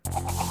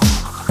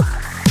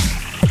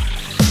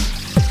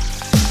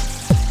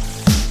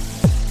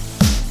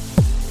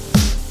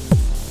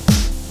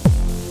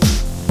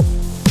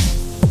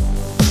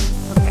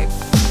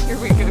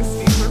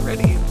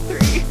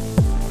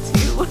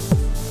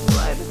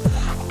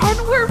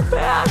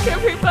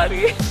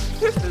everybody.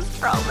 This is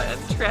Trauma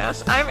and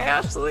Trash. I'm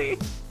Ashley.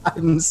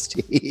 I'm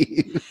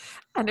Steve.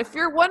 And if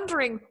you're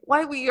wondering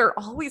why we are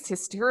always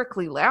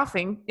hysterically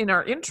laughing in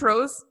our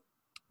intros,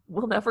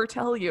 we'll never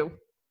tell you.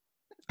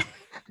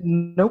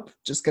 Nope,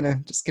 just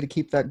gonna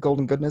keep that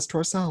golden goodness to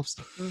ourselves.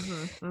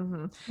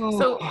 Oh.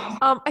 So,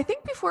 I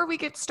think before we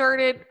get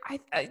started,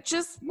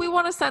 we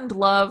want to send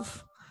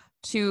love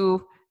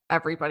to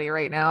everybody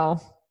right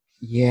now.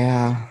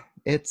 Yeah,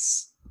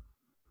 it's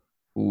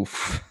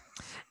oof.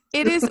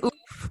 It is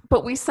oof,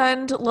 but we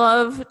send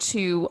love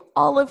to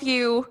all of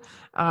you.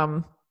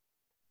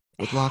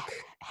 Good luck.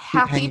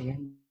 Happy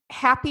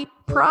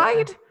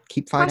Pride?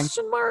 Keep fighting.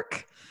 Question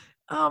mark.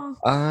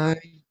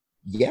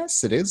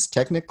 Yes, it is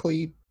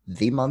technically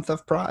the month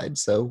of Pride,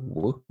 so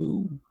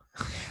woohoo.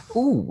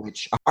 Ooh,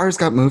 which ours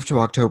got moved to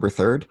October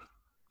 3rd,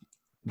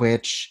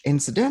 which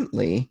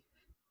incidentally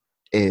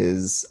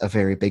is a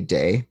very big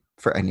day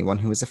for anyone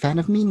who is a fan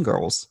of Mean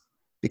Girls,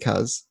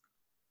 because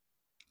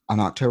on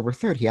October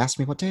 3rd, he asked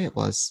me what day it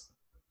was.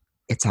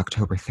 It's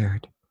October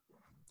 3rd.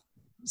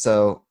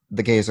 So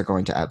the gays are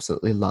going to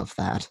absolutely love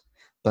that.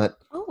 But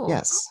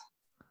yes.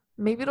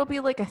 Maybe it'll be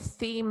like a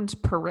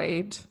themed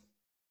parade.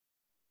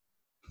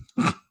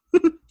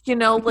 You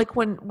know, like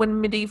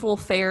when medieval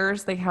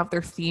fairs, they have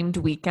their themed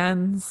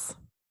weekends.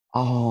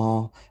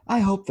 Oh, I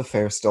hope the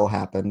fair still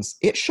happens.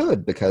 It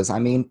should, because, I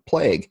mean,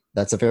 plague.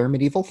 That's a very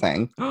medieval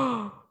thing.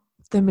 The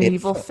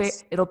medieval fair,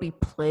 it'll be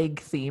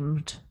plague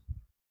themed.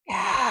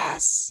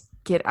 Yes.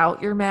 Get out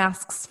your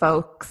masks,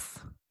 folks.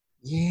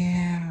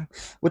 Yeah.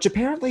 Which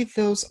apparently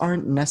those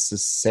aren't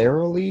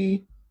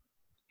necessarily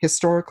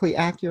historically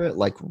accurate,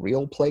 like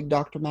real plague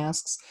doctor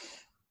masks.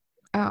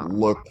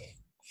 Look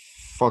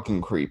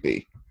fucking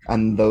creepy.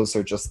 And those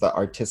are just the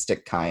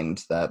artistic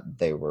kind that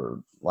they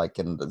were like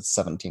in the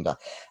 17th.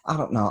 I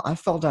don't know. I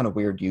fell down a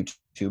weird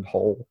YouTube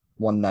hole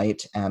one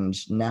night, and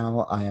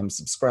now I am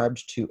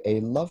subscribed to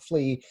a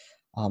lovely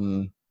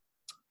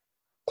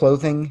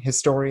clothing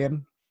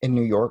historian in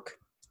New York.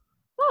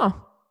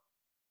 Oh.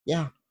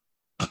 Yeah.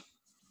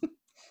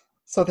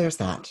 So there's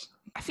that.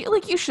 I feel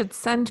like you should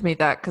send me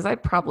that, because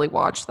I'd probably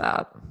watch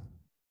that.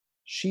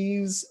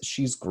 She's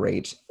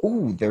great.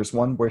 Ooh, there's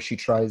one where she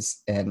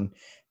tries an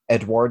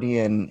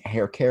Edwardian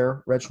hair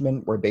care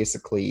regimen where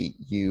basically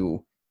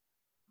you've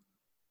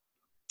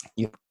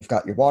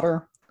got your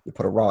water, you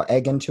put a raw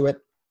egg into it,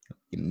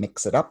 you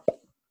mix it up,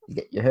 you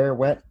get your hair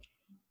wet,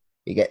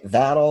 you get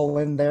that all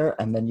in there,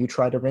 and then you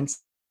try to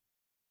rinse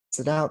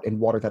it out in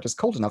water that is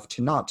cold enough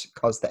to not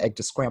cause the egg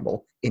to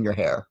scramble in your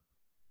hair.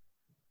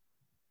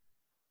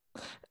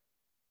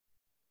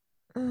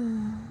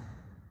 I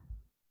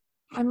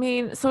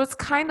mean, so it's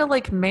kind of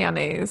like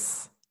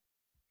mayonnaise.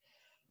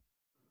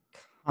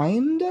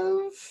 Kind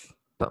of?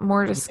 But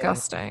more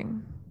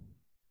disgusting.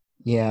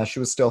 Yeah, she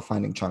was still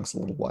finding chunks a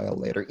little while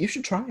later. You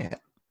should try it.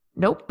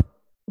 Nope.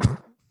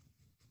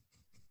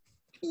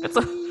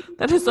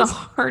 That is a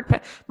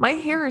hard My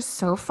hair is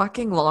so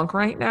fucking long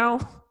right now.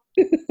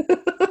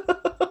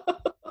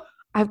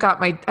 I've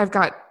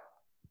got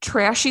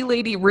trashy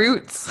lady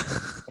roots.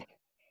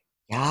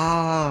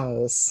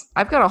 Yes.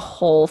 I've got a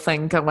whole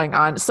thing going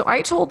on. So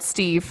I told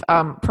Steve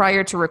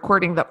prior to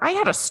recording that I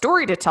had a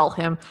story to tell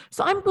him.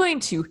 So I'm going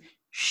to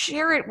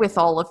share it with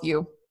all of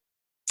you.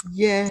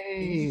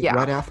 Yay. Yeah.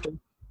 Right after,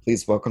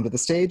 please welcome to the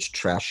stage,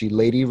 Trashy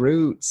Lady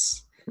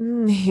Roots.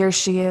 Here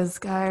she is,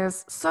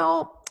 guys.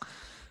 So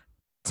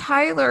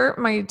Tyler,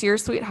 my dear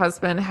sweet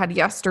husband, had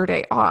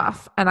yesterday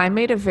off, and I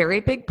made a very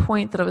big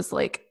point that I was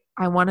like,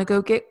 I want to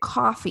go get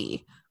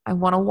coffee. I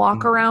want to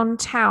walk around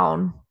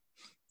town.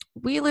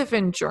 We live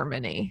in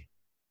Germany.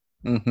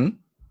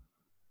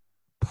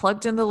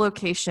 Plugged in the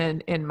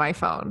location in my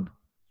phone,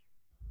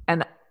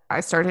 and I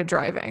started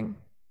driving.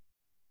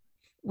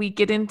 We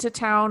get into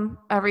town.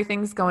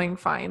 Everything's going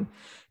fine.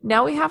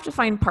 Now we have to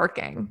find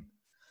parking.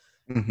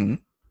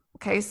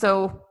 Okay,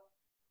 so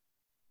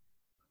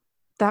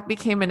that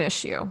became an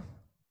issue.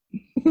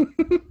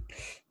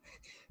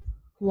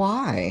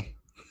 Why?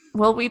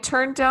 Well, we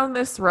turned down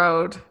this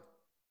road,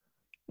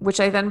 which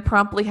I then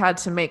promptly had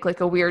to make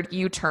like a weird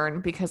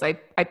U-turn because I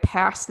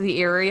passed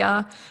the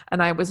area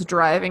and I was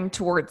driving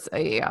towards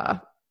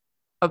a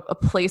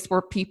place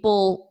where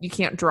you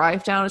can't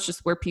drive down. It's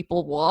just where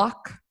people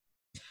walk.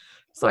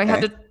 So I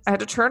had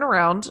to turn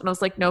around, and I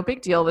was like, no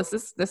big deal. This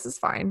is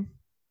fine.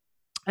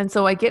 And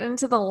so I get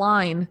into the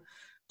line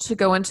to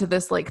go into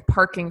this like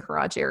parking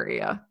garage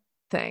area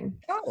thing.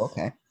 Oh,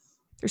 okay.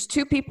 There's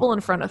two people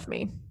in front of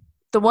me.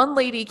 The one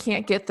lady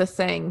can't get the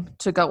thing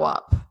to go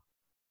up.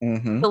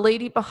 The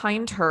lady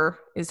behind her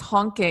is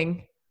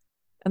honking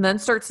and then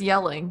starts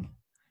yelling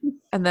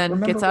and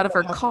then gets out of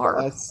her car.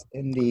 Us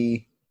in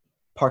the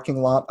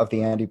parking lot of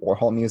the Andy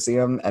Warhol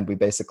Museum, and we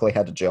basically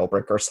had to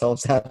jailbreak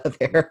ourselves out of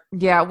there.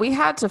 Yeah, we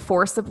had to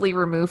forcibly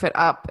remove it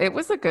up. It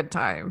was a good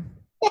time.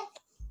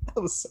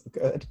 That was so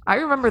good. I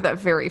remember that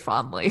very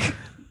fondly.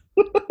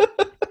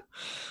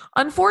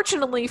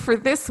 Unfortunately for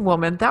this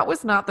woman, that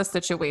was not the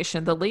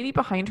situation. The lady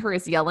behind her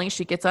is yelling.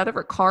 She gets out of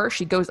her car.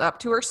 She goes up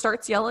to her,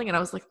 starts yelling. And I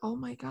was like, oh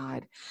my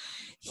God.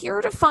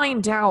 Here to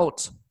find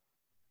out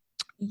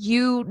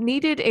you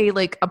needed a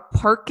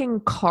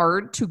parking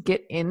card to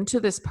get into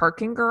this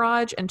parking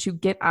garage and to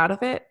get out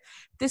of it.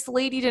 This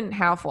lady didn't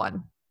have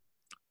one.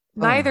 Oh,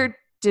 Neither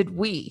did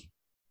we.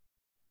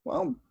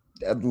 well,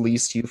 at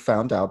least you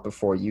found out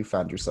before you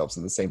found yourselves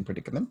in the same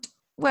predicament.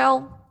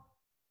 Well,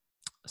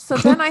 so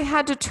then I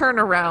had to turn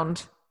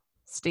around,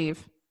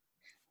 Steve.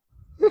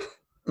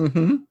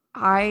 Mm-hmm.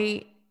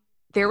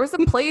 There was a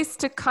place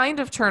to kind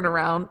of turn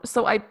around,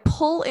 so I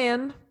pull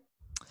in,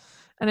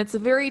 and it's a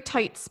very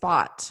tight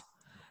spot.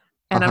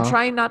 And I'm Uh-huh.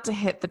 trying not to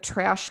hit the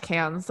trash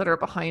cans that are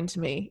behind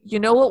me. You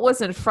know what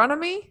was in front of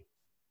me?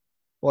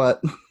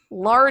 What?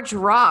 Large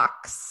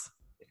rocks.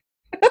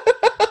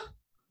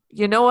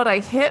 You know what I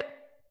hit?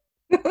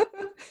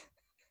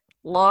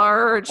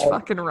 Large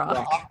fucking rock.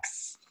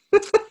 Rocks.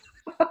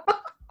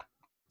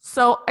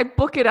 So I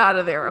book it out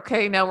of there.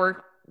 Okay, now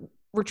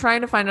we're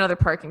trying to find another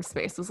parking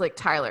space. It was like,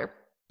 Tyler,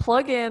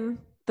 plug in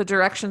the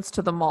directions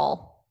to the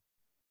mall.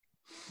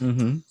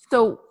 Mm-hmm.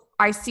 So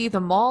I see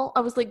the mall.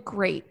 I was like,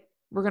 great.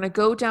 We're gonna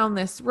go down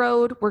this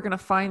road. We're gonna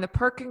find the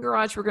parking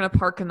garage. We're gonna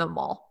park in the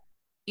mall.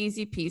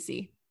 Easy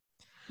peasy.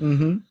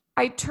 Mm-hmm.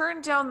 I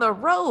turn down the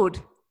road.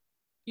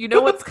 You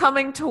know what's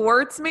coming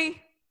towards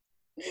me?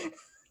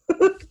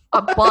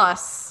 A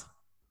bus.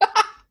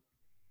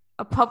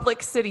 A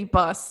public city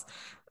bus.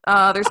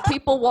 There's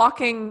people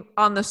walking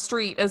on the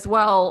street as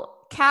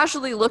well,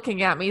 casually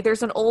looking at me.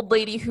 There's an old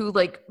lady who,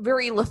 like,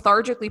 very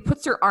lethargically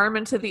puts her arm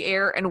into the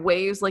air and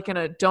waves like in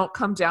a "don't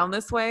come down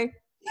this way."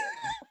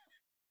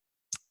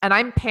 And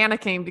I'm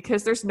panicking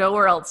because there's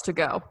nowhere else to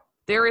go.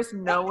 There is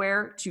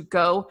nowhere to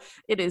go.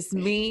 It is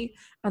me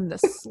and the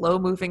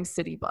slow-moving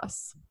city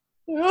bus.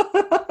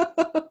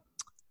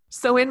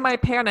 So in my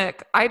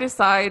panic, I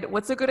decide,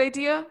 what's a good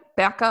idea?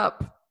 Back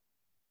up.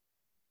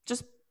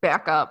 Just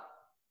back up.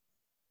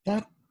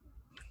 That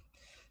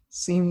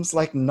seems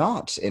like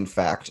not, in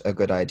fact, a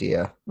good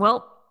idea.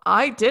 Well,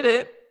 I did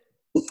it.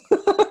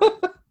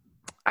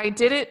 I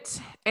did it,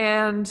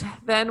 and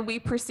then we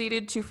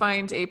proceeded to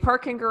find a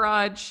parking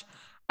garage,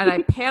 and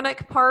I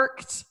panic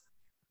parked.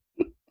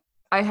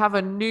 I have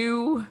a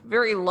new,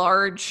 very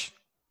large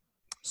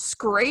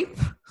scrape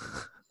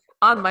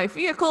on my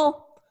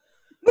vehicle.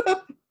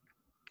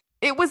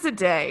 It was a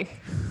day.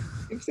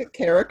 Gives it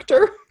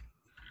character.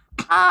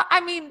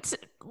 I mean,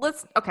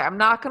 okay, I'm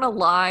not going to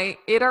lie.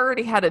 It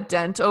already had a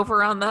dent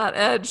over on that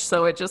edge,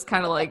 so it just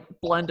kind of like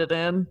blended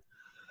in.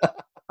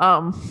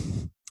 The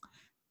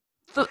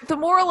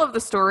moral of the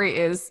story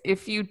is,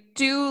 if you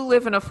do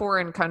live in a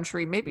foreign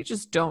country, maybe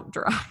just don't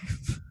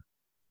drive.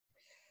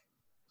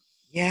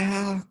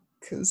 Yeah,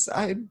 because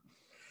I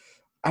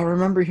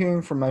remember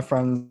hearing from my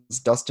friends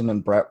Dustin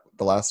and Brett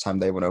the last time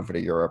they went over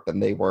to Europe,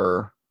 and they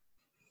were,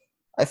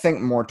 I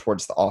think, more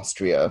towards the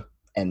Austria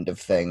end of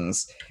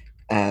things,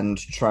 and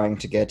trying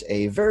to get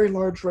a very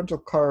large rental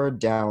car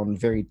down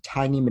very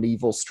tiny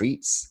medieval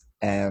streets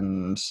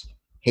and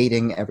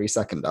hating every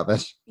second of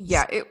it.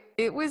 Yeah,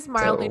 it was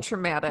mildly So,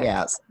 traumatic.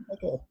 yeah, it's like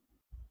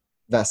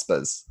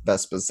Vespas.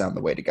 Vespas sound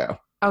the way to go.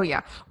 Oh,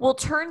 yeah. Well,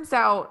 turns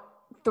out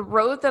the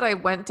road that I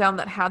went down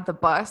that had the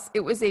bus,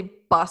 it was a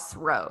bus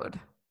road.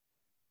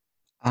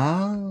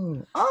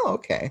 Oh,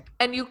 okay.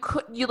 And you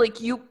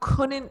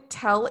couldn't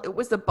tell it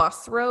was a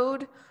bus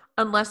road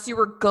unless you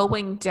were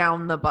going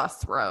down the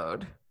bus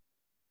road.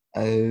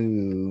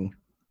 Oh.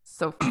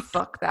 So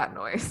fuck that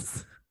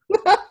noise.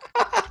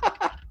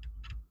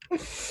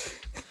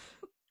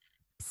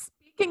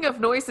 Speaking of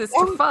noises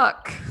to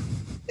fuck.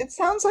 It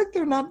sounds like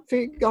they're not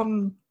big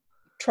on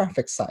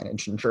traffic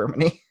signage in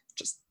Germany.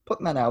 Just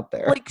putting that out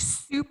there. Like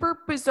super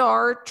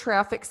bizarre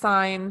traffic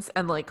signs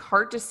and like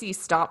hard to see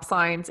stop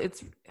signs.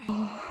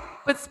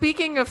 But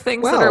speaking of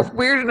things that are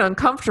weird and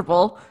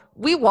uncomfortable,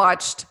 we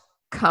watched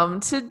Come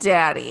to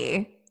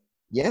Daddy.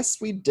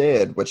 Yes, we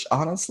did, which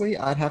honestly,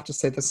 I'd have to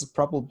say this is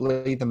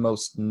probably the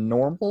most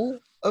normal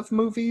of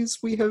movies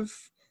we have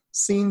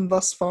seen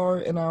thus far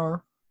in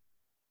our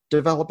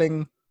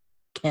developing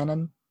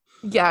canon.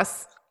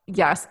 Yes.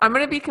 I'm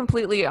going to be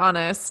completely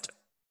honest.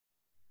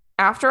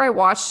 After I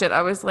watched it,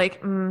 I was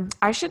like,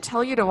 I should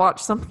tell you to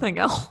watch something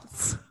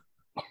else.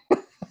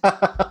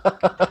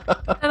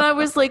 And I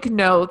was like,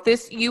 no,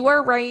 you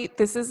are right.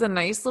 This is a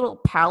nice little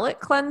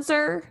palate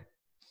cleanser.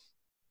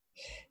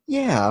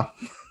 Yeah.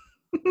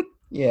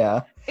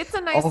 Yeah. It's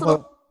a nice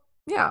little,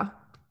 yeah.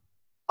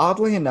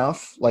 Oddly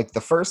enough, like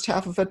the first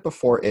half of it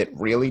before it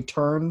really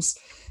turns,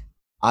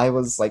 I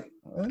was like,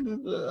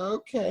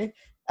 okay.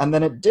 And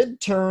then it did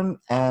turn,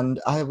 and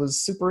I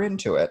was super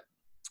into it.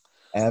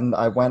 And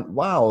I went,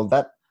 wow,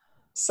 that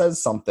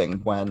says something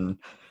when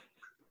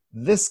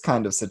this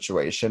kind of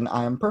situation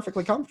I am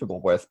perfectly comfortable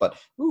with. But,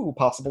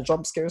 possible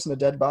jump scares and a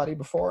dead body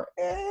before?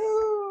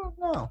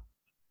 No.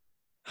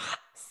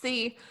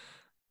 See,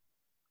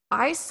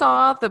 I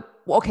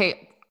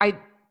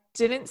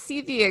didn't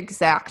see the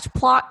exact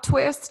plot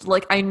twist.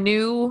 Like, I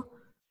knew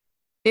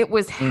it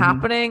was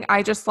happening.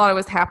 I just thought it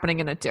was happening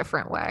in a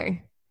different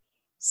way.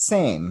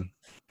 Same.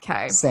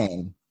 Okay.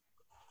 Same.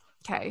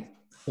 Okay.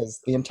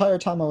 Because the entire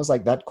time I was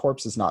like, that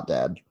corpse is not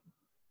dead.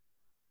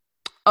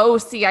 Oh,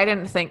 see, I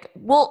didn't think.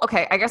 Well,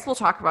 okay, I guess we'll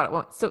talk about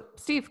it. So,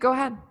 Steve, go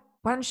ahead.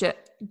 Why don't you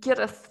get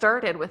us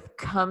started with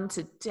Come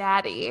to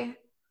Daddy?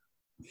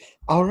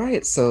 All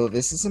right, so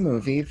this is a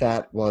movie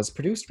that was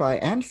produced by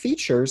and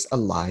features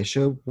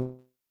Elijah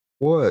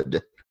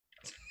Wood,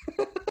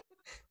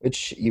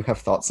 which you have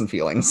thoughts and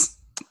feelings.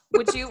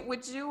 Would you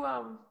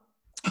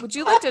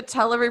like to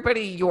tell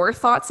everybody your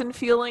thoughts and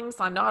feelings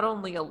on not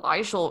only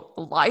Elijah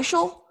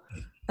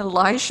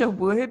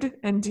Wood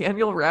and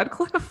Daniel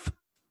Radcliffe?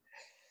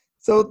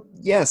 So,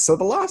 yes, so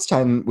the last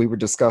time we were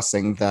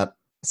discussing that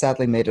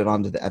sadly made it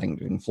onto the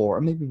editing floor,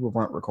 or maybe we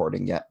weren't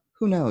recording yet.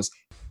 Who knows?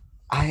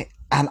 I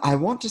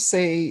want to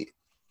say,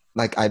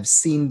 like, I've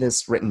seen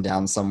this written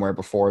down somewhere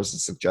before as a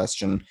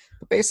suggestion,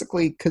 but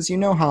basically, because you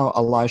know how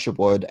Elijah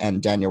Wood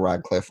and Daniel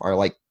Radcliffe are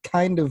like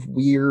kind of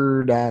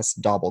weird ass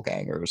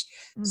doppelgangers.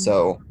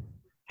 So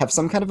have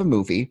some kind of a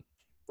movie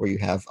where you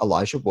have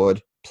Elijah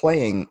Wood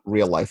playing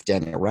real life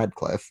Daniel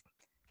Radcliffe,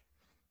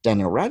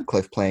 Daniel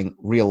Radcliffe playing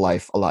real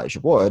life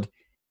Elijah Wood,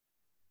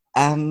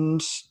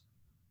 and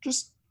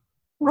just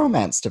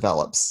romance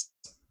develops.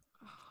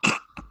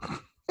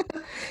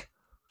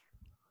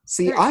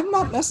 See, I'm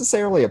not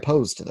necessarily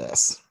opposed to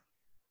this.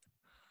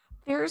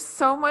 There's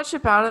so much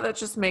about it that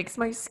just makes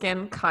my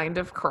skin kind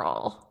of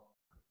crawl.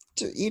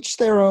 To each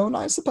their own,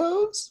 I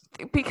suppose.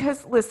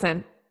 Because,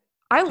 listen,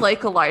 I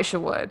like Elijah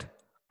Wood.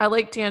 I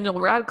like Daniel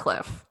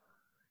Radcliffe.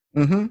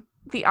 Mm-hmm.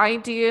 The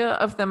idea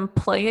of them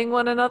playing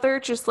one another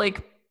just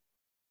like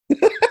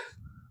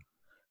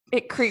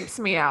it creeps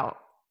me out.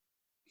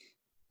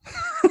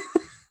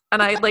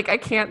 And I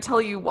can't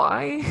tell you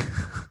why.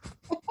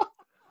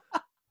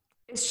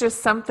 It's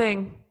just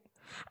something.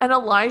 And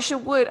Elijah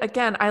Wood,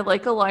 again, I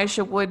like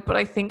Elijah Wood, but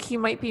I think he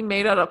might be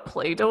made out of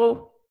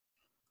Play-Doh.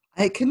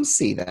 I can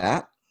see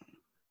that.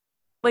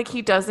 Like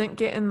he doesn't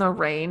get in the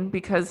rain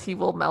because he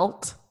will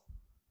melt.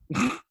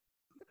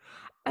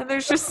 And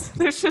there's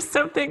just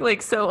something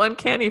like so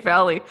uncanny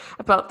valley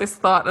about this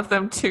thought of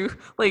them two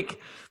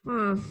like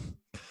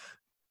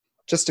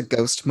Just a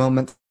ghost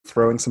moment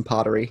throwing some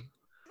pottery.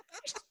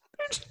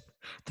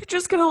 They're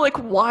just gonna like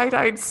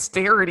wide-eyed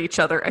stare at each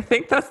other. I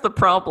think that's the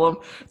problem.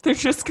 They're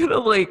just gonna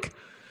like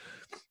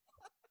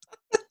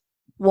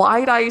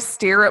wide-eye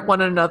stare at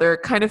one another,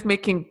 kind of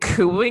making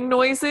cooing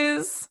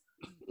noises.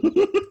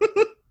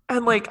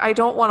 And like I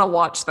don't want to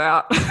watch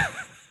that.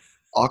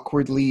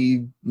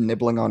 Awkwardly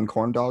nibbling on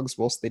corn dogs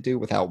whilst they do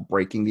without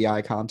breaking the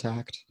eye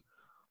contact.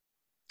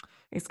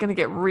 It's gonna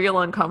get real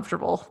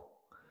uncomfortable.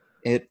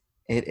 It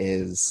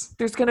is.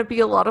 There's gonna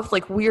be a lot of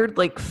like weird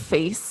like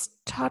face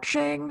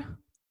touching.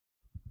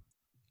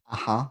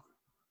 Uh-huh.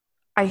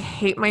 I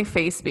hate my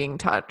face being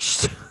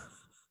touched.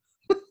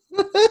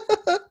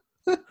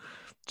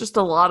 Just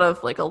a lot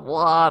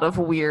of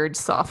weird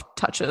soft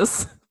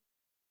touches.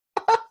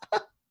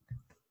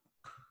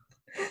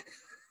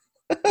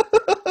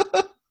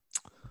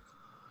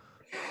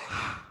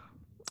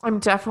 I'm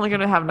definitely going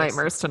to have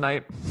nightmares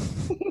tonight.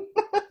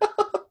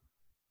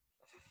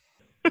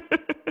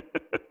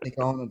 They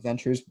go on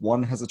adventures.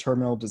 One has a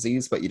terminal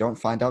disease, but you don't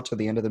find out till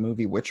the end of the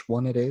movie which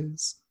one it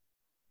is.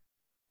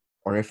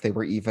 Or if they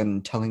were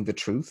even telling the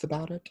truth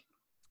about it.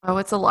 Oh,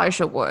 it's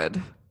Elijah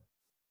Wood.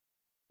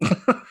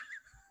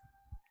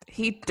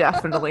 He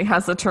definitely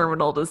has a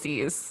terminal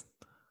disease.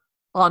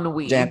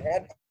 Ennui. Dan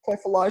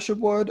Radcliffe Elijah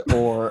Wood,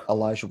 or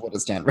Elijah Wood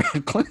as Dan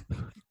Radcliffe?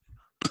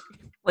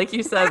 Like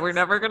you said, we're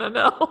never going to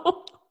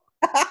know.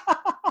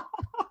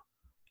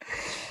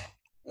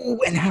 Ooh,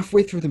 and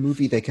halfway through the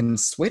movie, they can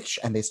switch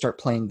and they start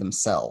playing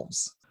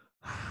themselves,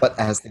 but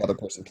as the other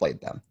person played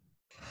them.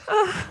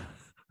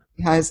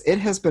 Guys, it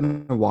has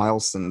been a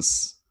while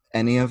since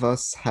any of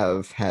us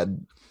have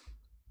had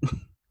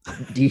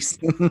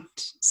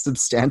decent,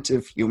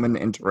 substantive human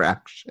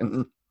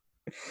interaction.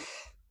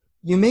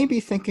 You may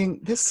be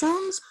thinking, this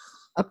sounds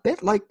a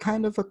bit like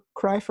kind of a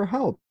cry for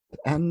help,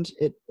 and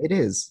it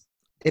is.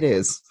 It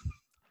is.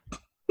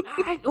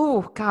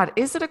 Oh, God.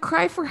 Is it a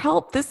cry for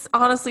help? This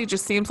honestly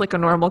just seems like a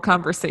normal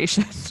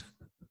conversation.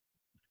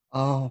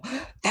 Oh,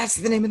 that's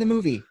the name of the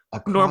movie.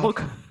 Normal.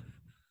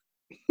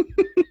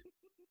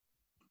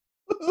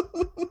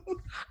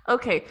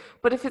 Okay,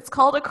 but if it's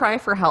called A Cry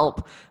for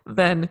Help,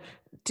 then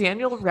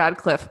Daniel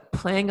Radcliffe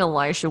playing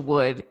Elijah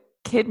Wood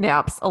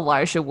kidnaps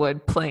Elijah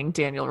Wood playing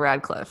Daniel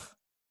Radcliffe.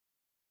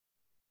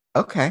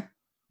 Okay.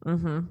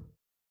 Mm-hmm.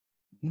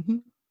 Mm-hmm.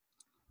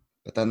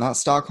 But then that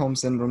Stockholm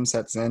Syndrome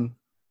sets in.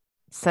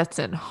 Sets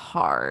in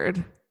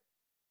hard.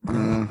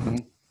 Mm-hmm.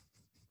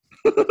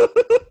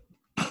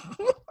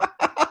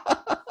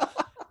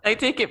 I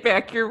take it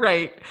back. You're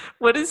right.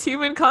 What is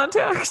human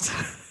contact?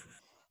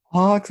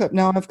 Oh, except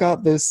now I've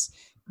got this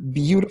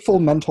beautiful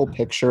mental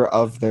picture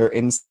of they're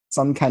in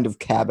some kind of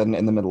cabin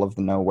in the middle of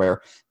the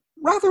nowhere.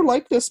 Rather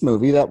like this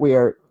movie that we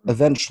are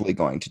eventually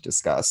going to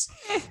discuss.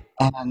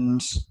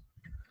 And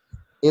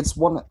it's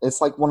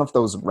like one of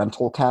those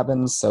rental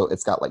cabins, so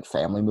it's got like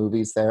family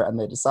movies there, and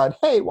they decide,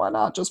 hey, why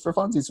not? Just for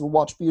funsies, we'll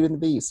watch Beauty and the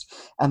Beast.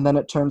 And then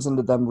it turns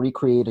into them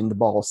recreating the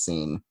ball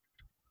scene.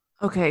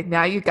 Okay,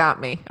 now you got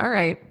me. All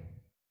right.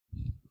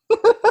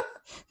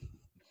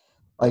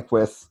 like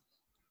with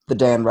the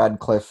Dan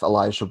Radcliffe,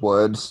 Elijah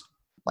Wood,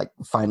 like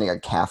finding a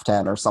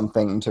caftan or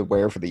something to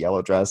wear for the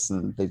yellow dress,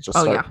 and they just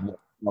Oh start yeah. walking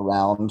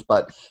around.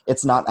 But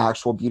it's not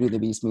actual Beauty and the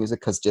Beast music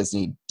because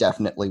Disney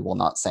definitely will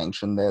not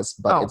sanction this.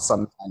 But it's Oh,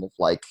 some kind of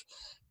like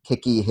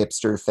kicky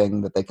hipster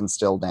thing that they can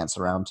still dance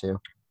around to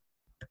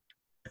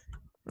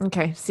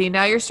okay. See,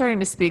 now you're starting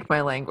to speak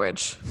my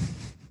language.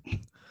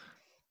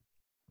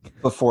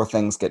 before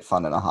things get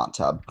fun in a hot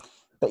tub.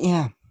 But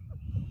yeah,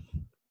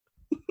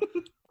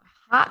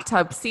 Hot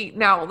tub. See,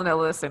 now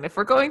listen. If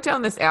we're going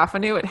down this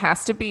avenue, it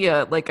has to be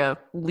a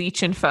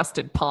leech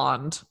infested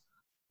pond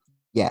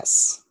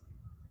yes.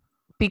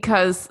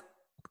 because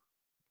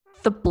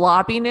the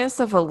blobbiness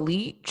of a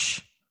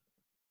leech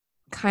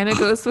kind of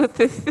goes with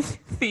the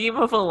theme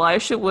of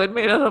Elisha Wood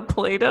made out of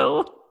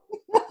Play-Doh,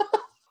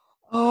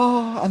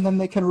 Oh, and then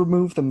they can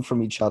remove them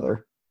from each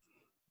other.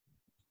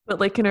 but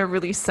like in a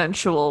really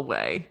sensual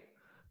way.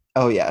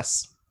 Oh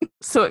yes.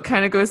 So it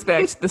kind of goes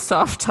back to the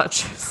soft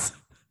touches.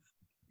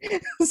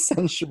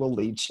 Sensual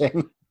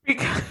leeching.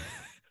 because,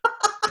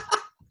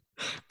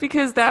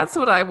 because that's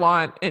what I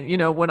want. And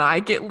when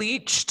I get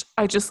leeched,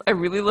 I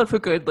really love a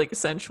good like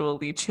sensual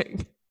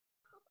leeching.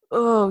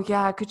 Oh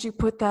yeah, could you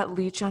put that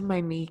leech on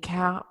my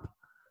kneecap?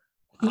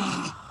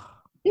 Oh,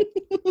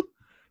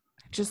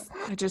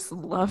 I just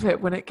love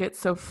it when it gets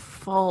so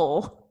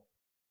full.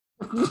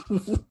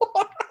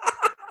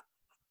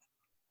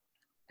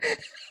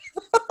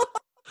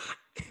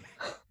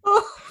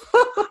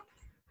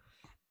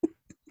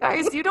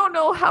 Guys, you don't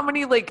know how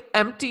many like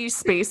empty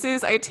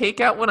spaces I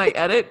take out when I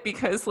edit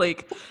because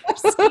like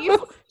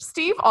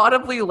Steve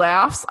audibly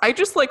laughs. I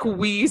just like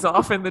wheeze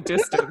off in the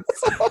distance.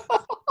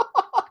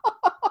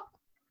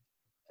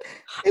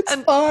 It's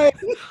And fine.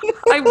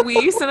 I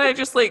wheeze and I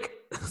just like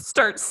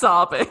start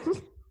sobbing.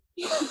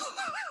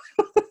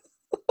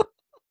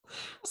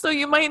 So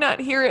you might not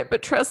hear it,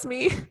 but trust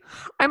me,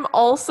 I'm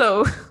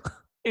also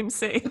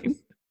insane.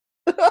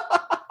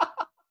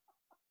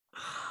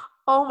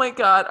 Oh my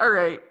god. All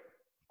right.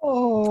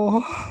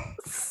 Oh.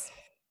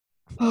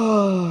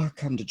 Oh,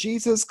 come to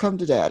Jesus, come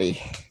to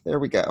Daddy. There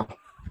we go.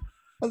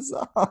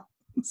 So,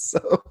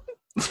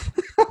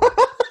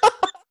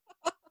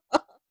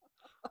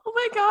 Oh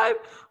my god.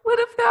 What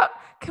if that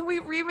can we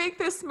remake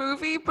this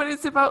movie but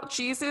it's about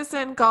Jesus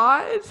and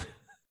God?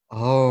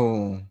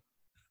 oh,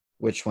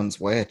 which one's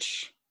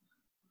which?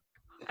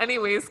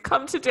 Anyways,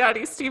 come to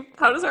Daddy. Steve,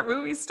 how does our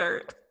movie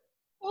start?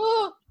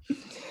 Oh.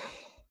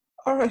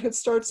 All right, it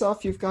starts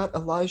off. You've got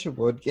Elijah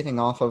Wood getting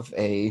off of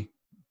a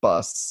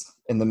bus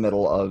in the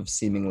middle of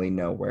seemingly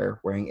nowhere,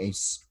 wearing a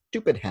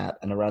stupid hat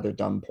and a rather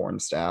dumb porn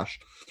stash.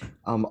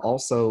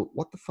 Also,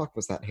 what the fuck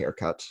was that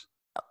haircut?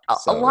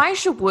 So,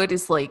 Elijah Wood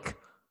is like,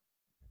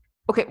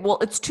 okay, well,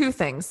 it's two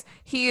things.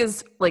 He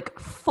is like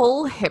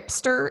full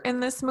hipster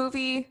in this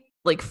movie,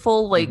 like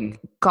full mhm,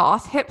 like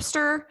goth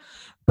hipster.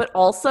 But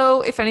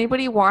also, if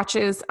anybody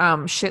watches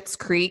Schitt's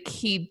Creek,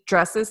 he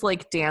dresses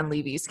like Dan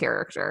Levy's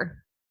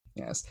character.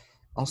 yes.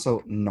 Also,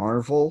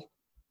 Narvel.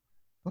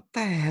 What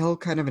the hell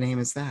kind of a name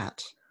is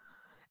that?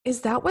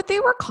 Is that what they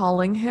were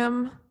calling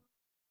him?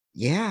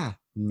 Yeah,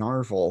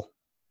 Narvel.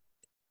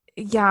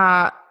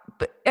 Yeah,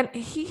 but and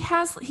he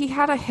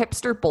had a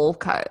hipster bowl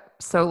cut,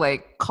 so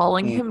like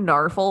calling Mm, him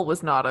Narvel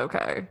was not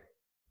okay.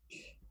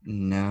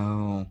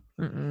 no.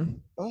 Mm-mm.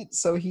 But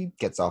so he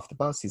gets off the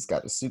bus, he's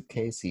got a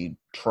suitcase, he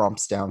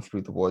tromps down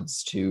through the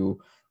woods to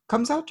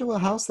comes out to a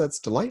house that's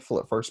delightful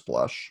at first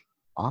blush,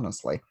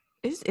 honestly.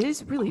 It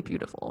is really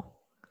beautiful.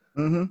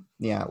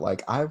 Yeah,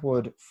 like I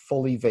would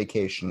fully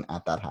vacation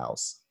at that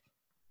house.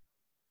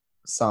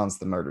 Sans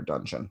the murder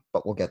dungeon,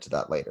 but we'll get to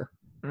that later.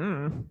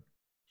 Mm.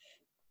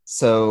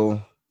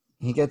 So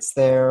he gets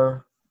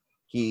there,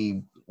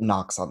 he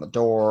knocks on the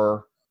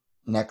door,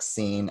 next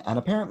scene, and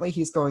apparently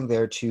he's going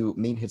there to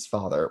meet his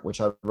father, which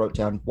I wrote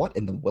down, what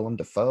in the Willem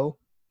Dafoe?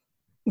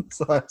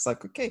 So I was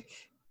like, okay,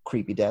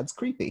 creepy dad's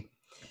creepy.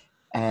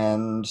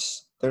 And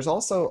there's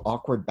also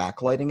awkward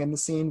backlighting in the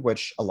scene,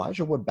 which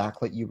Elijah Wood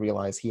backlight you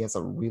realize he has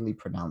a really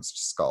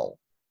pronounced skull.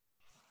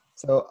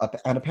 So,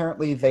 and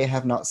apparently they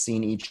have not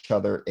seen each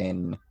other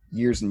in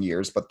years and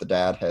years, but the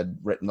dad had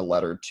written a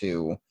letter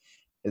to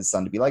his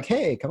son to be like,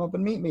 hey, come up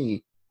and meet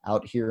me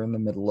out here in the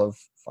middle of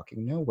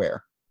fucking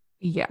nowhere.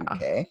 Yeah.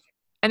 Okay.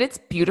 And it's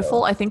So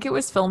beautiful. I think it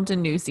was filmed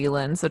in New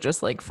Zealand, so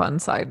just like fun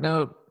side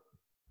note.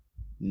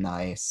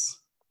 nice.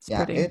 It's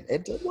Yeah, pretty.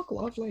 it did look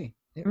lovely.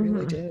 It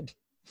really Hmm. did.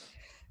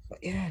 But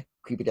yeah,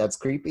 creepy dad's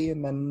creepy,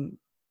 and then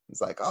he's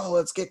like, oh,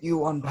 let's get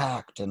you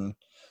unpacked. And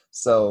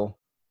so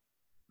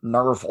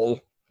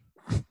Nerval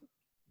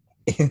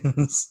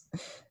is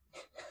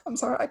I'm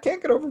sorry, I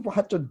can't get over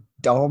what a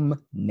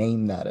dumb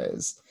name that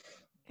is.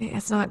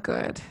 It's not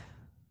good.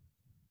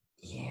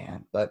 Yeah,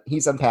 but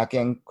he's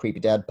unpacking. Creepy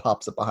dad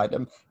pops up behind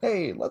him.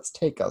 Hey, let's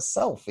take a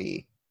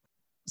selfie.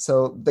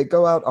 So they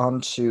go out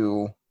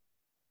onto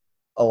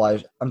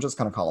Elijah. I'm just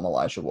gonna call him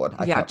Elijah Wood.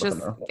 I Yeah, can't with the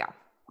just nerve. yeah.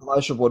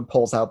 Elijah Wood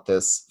pulls out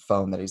this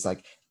phone that he's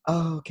like,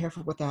 "Oh,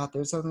 careful with that.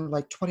 There's only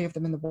like 20 of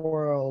them in the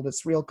world.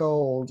 It's real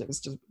gold. It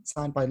was just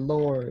signed by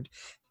Lord."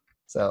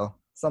 So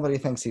somebody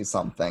thinks he's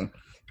something.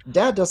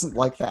 Dad doesn't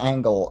like the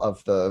angle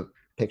of the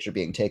picture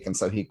being taken,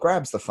 so he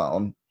grabs the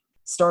phone,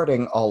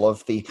 starting all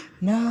of the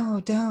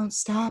 "No, don't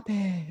stop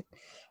it."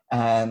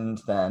 And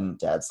then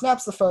Dad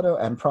snaps the photo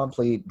and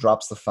promptly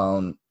drops the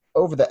phone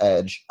over the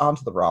edge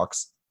onto the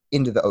rocks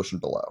into the ocean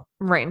below.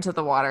 Right into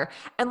the water.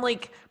 And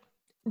like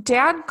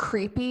Dad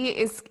creepy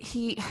is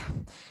he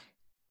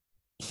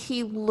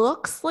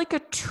looks like a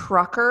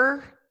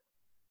trucker,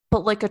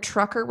 but like a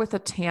trucker with a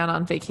tan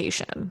on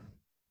vacation.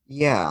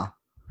 Yeah,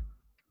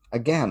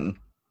 again,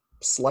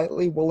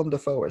 slightly Willem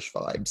Dafoe-ish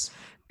vibes.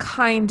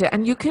 Kinda.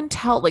 And you can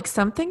tell like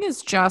something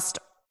is just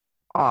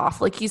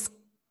off. Like he's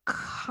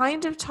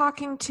kind of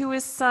talking to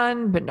his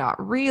son, but not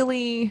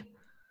really.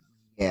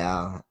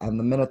 Yeah, and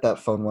the minute that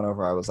phone went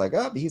over, I was like,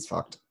 oh, he's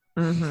fucked.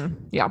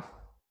 Yeah.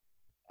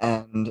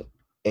 And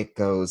it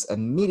goes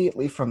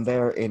immediately from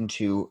there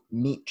into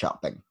meat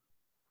chopping.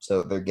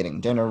 So they're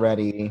getting dinner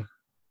ready,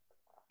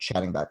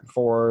 chatting back and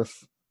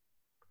forth,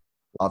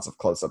 lots of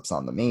close ups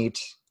on the meat.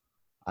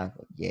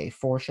 Yay,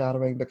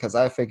 foreshadowing, because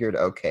I figured,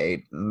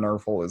 okay,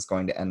 Nerval is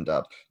going to end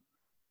up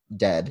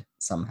dead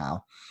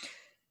somehow.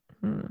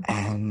 Mm.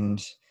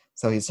 And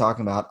so he's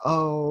talking about,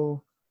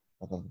 oh,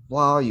 blah, blah,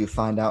 blah. You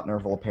find out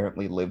Nerval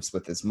apparently lives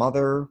with his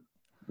mother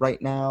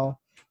right now.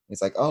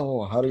 He's like,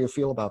 oh, how do you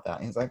feel about that?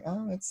 And he's like,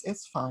 oh,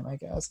 it's fine, I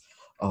guess.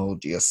 Oh,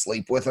 do you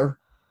sleep with her?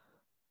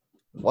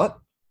 What?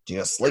 Do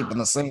you sleep in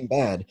the same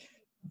bed?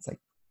 It's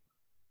like,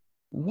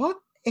 what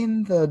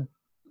in the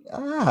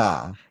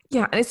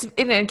Yeah,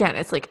 and again,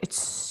 it's like it's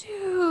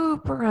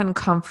super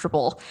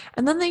uncomfortable.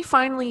 And then they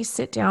finally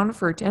sit down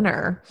for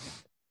dinner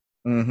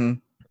Mm-hmm.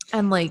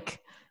 and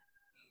like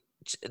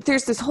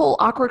there's this whole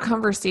awkward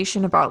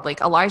conversation about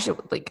like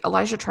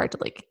Elijah tried to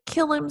like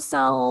kill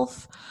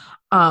himself.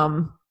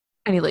 Um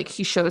and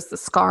he shows the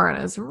scar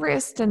on his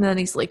wrist and then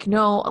he's like,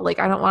 no, like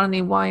I don't want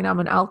any wine, I'm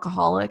an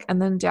alcoholic.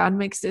 And then Dad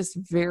makes this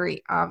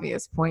very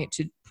obvious point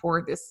to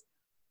pour this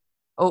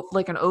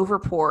like an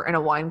overpour in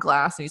a wine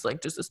glass and he's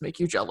like, does this make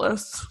you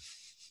jealous?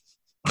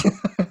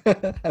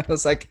 I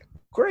was like,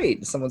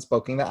 great, someone's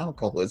poking the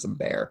alcoholism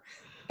bear.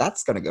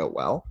 That's gonna go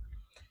well.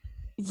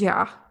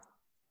 Yeah.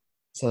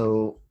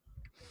 So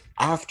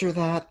after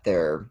that,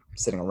 they're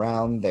sitting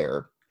around,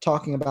 they're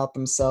talking about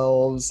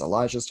themselves.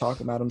 Elijah's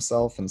talking about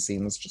himself and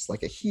seems just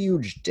like a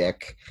huge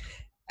dick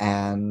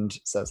and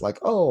says like,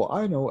 oh,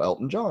 I know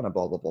Elton John and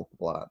blah, blah, blah,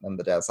 blah, blah. And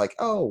the dad's like,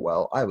 oh,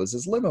 well, I was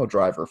his limo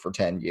driver for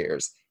 10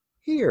 years.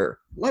 Here,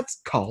 let's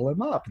call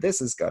him up.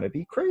 This is going to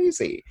be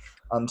crazy.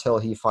 Until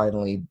he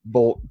finally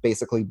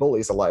basically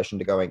bullies Elijah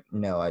into going,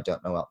 no, I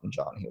don't know Elton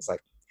John. He was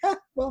like,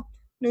 well,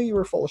 knew you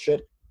were full of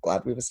shit.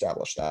 Glad we've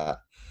established that.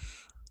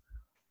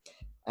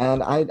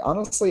 And I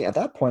honestly, at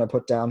that point, I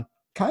put down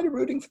kind of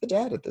rooting for the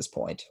dad at this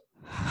point.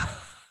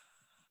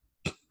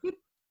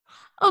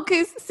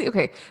 Okay.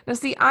 Now,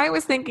 see, I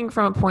was thinking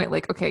from a point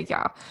like, okay,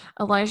 yeah,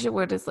 Elijah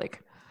Wood is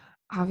like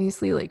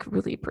obviously like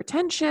really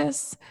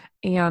pretentious,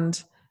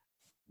 and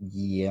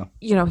Yeah.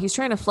 he's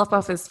trying to fluff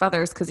off his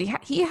feathers because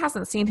he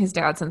hasn't seen his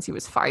dad since he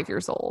was 5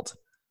 years old.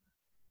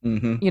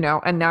 Mm-hmm.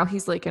 And now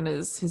he's like in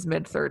his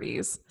mid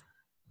 30s,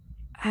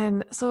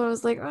 and so I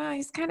was like,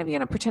 he's kind of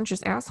being a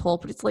pretentious asshole.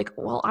 But it's like,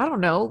 well, I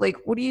don't know, like,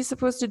 what are you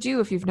supposed to do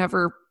if you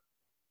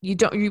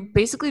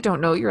basically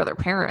don't know your other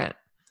parent?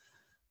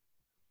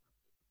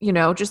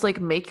 Just like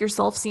make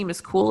yourself seem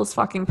as cool as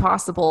fucking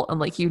possible and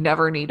like you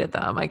never needed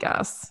them, I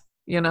guess.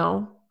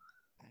 I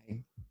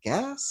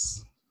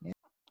guess.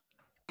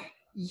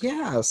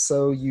 Yeah,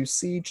 so you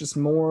see just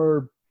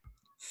more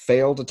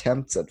failed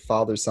attempts at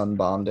father-son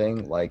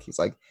bonding. Like, he's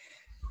like,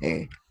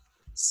 hey.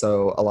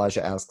 So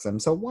Elijah asks him,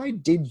 so why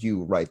did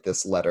you write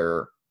this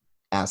letter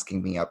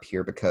asking me up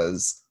here?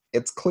 Because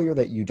it's clear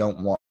that you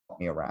don't want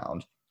me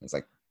around. He's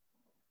like,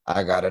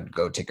 I gotta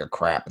go take a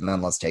crap and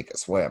then let's take a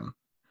swim.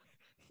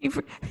 He,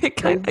 So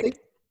they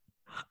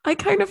I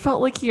kind of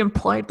felt like he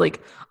implied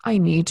like I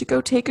need to go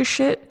take a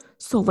shit,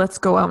 so let's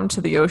go out into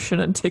the ocean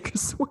and take a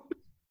swim.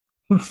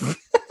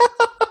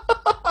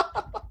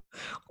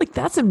 Like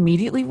that's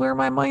immediately where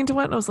my mind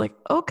went. I was like,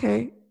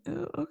 okay,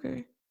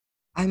 okay.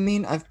 I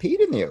mean, I've peed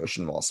in the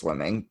ocean while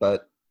swimming,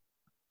 but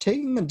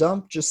taking a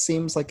dump just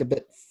seems like a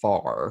bit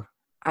far.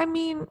 I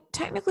mean,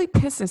 technically,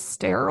 piss is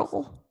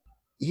sterile.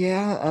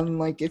 Yeah, and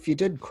like if you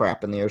did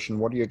crap in the ocean,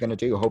 what are you gonna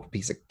do? Hope a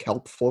piece of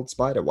kelp floats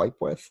by to wipe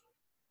with?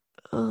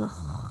 Ugh.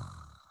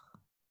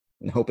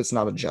 And hope it's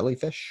not a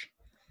jellyfish?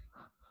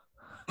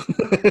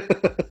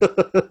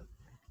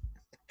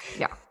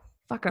 Yeah,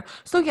 fuck her.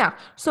 So yeah,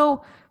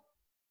 so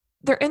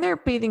they're in their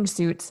bathing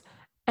suits,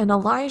 and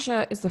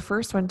Elijah is the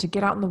first one to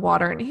get out in the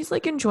water, and he's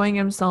like enjoying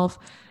himself,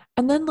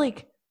 and then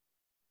like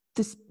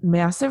this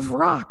massive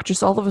rock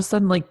just all of a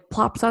sudden like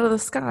plops out of the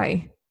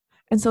sky.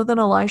 And so then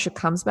Elisha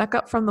comes back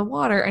up from the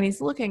water and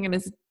he's looking and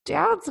his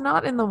dad's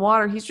not in the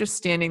water. He's just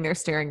standing there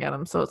staring at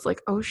him. So it's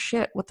like, oh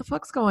shit, what the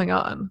fuck's going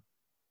on?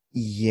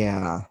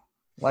 Yeah.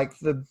 Like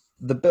the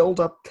build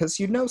up, because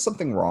you know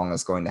something wrong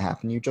is going to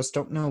happen. You just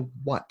don't know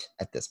what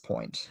at this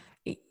point.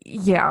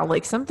 Yeah,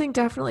 like something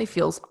definitely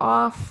feels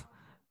off.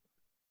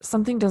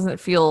 Something doesn't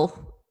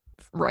feel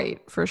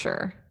right for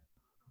sure.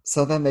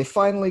 So then they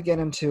finally get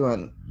into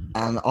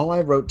and all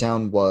I wrote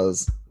down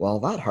was, well,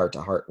 that heart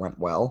to heart went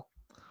well.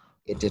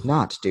 It did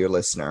not, dear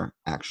listener,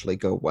 actually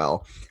go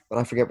well. But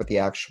I forget what the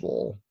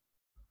actual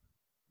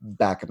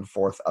back and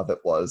forth of it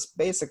was.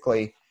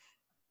 Basically,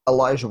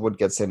 Elijah Wood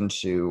gets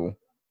into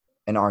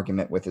an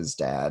argument with his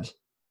dad.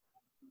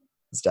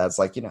 His dad's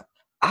like,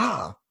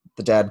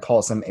 the dad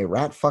calls him a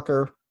rat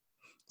fucker,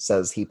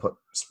 says he puts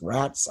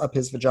rats up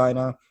his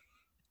vagina,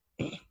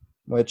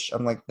 which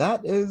I'm like,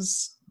 that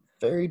is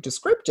very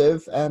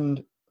descriptive.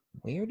 And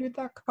where did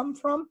that come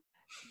from?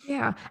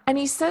 Yeah, and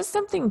he says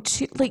something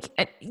too, like,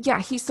 yeah,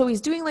 he's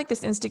doing like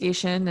this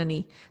instigation, and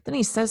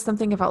he says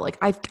something about like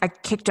I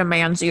kicked a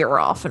man's ear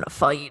off in a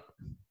fight,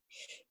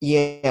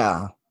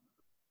 Yeah.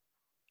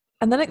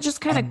 and then it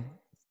just kind of And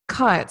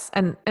cuts,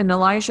 and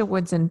Elijah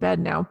Wood's in bed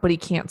now, but he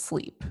can't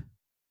sleep.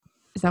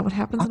 Is that what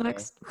happens okay.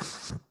 next?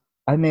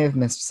 I may have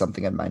missed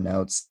something in my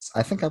notes.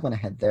 I think I went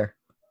ahead there.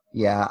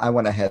 Yeah, I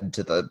went ahead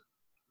to the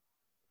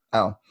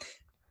oh.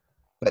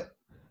 But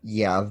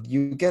yeah,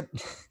 you get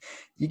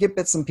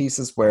bits and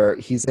pieces where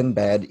he's in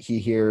bed, he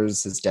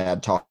hears his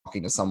dad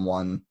talking to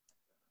someone.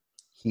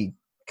 He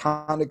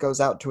kind of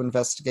goes out to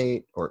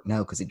investigate, or no,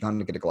 because he'd gone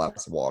to get a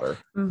glass of water.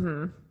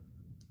 Mm-hmm.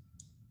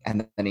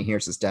 And then he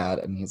hears his dad,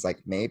 and he's like,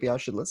 maybe I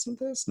should listen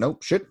to this?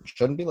 Nope,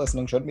 shouldn't be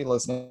listening.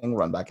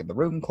 Run back in the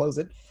room, close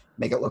it,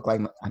 make it look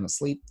like I'm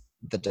asleep.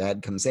 The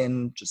dad comes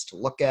in just to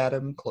look at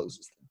him,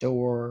 closes the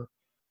door.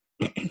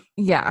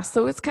 Yeah,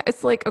 so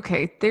it's like,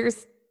 okay,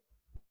 there's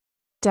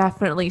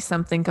definitely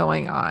something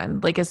going on.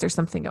 Like, is there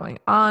something going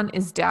on?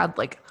 Is dad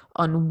like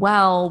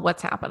unwell?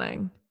 What's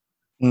happening?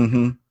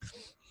 Mm-hmm.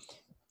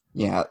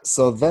 Yeah,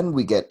 so then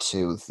we get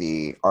to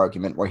the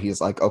argument where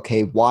he's like,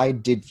 okay, why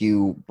did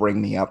you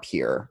bring me up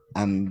here?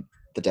 And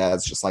the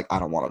dad's just like, I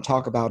don't want to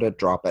talk about it,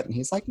 drop it. And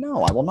he's like,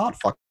 no, I will not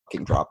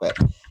fucking drop it.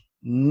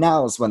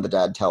 Now's when the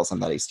dad tells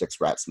him that he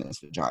sticks rats in his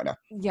vagina.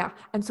 Yeah,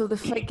 and so the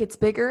fight gets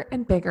bigger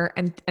and bigger,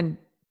 and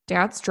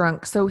dad's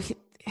drunk. So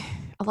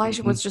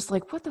Elijah Mm-hmm. was just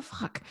like, what the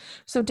fuck?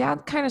 So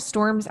dad kind of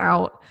storms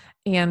out,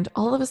 and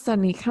all of a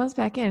sudden he comes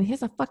back in. He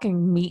has a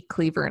fucking meat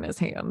cleaver in his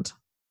hand.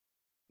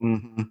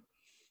 Mm-hmm.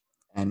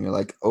 And you're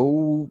like,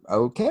 oh,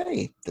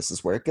 okay, this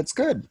is where it gets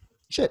good.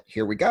 Shit,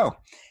 here we go.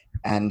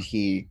 And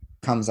he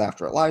comes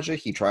after Elijah.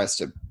 He tries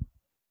to.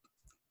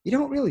 You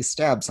don't really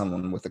stab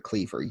someone with a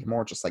cleaver. You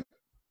more just like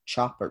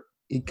chop or.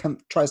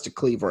 Tries to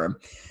cleaver him.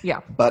 Yeah,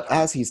 But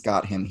as he's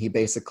got him, he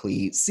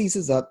basically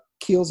seizes up,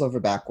 keels over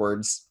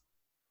backwards.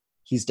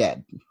 He's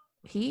dead.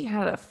 he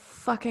had a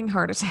fucking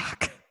heart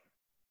attack.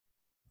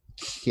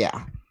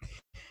 Yeah.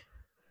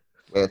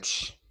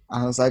 Which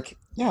I was like,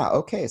 yeah,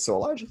 okay, so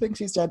Elijah thinks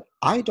he's dead.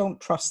 I don't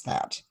trust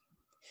that.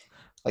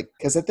 Like,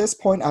 because at this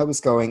point I was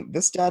going,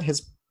 this dad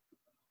has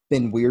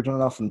been weird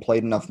enough and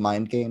played enough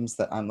mind games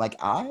that I'm like,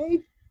 I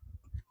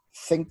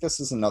think this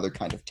is another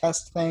kind of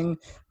test thing,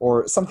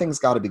 or something's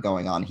got to be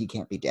going on. He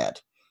can't be dead.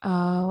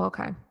 Oh,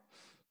 okay.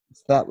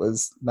 So that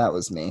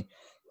was me.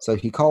 So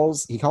he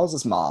calls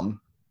his mom.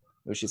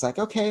 She's like,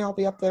 okay, I'll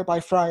be up there by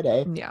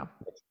Friday. Yeah.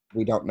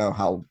 We don't know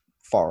how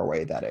far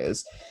away that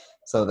is.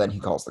 So then he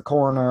calls the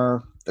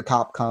coroner. The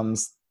cop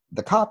comes.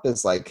 The cop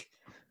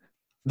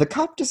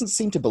doesn't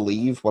seem to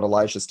believe what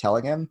Elijah's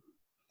telling him.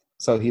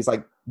 So he's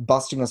like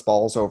busting his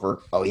balls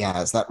over, oh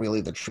yeah, is that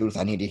really the truth?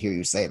 I need to hear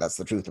you say that's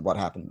the truth of what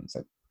happened. He's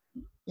like,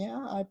 yeah,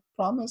 I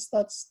promise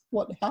that's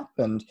what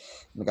happened.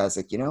 And the guy's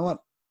like, you know what?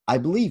 I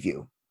believe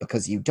you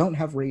because you don't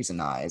have raisin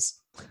eyes.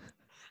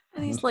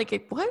 And he's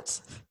like, what?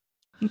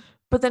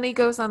 But then he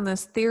goes on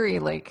this theory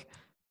like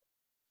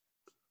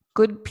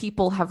good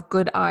people have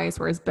good eyes,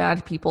 whereas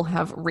bad people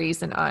have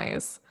raisin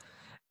eyes.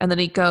 And then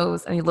he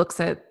goes and he looks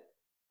at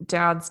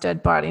dad's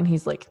dead body and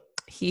he's like,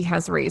 he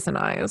has raisin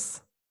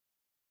eyes.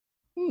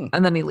 Hmm,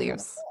 And then he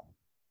leaves.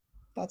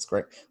 that's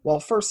great. Well,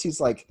 first he's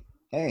like,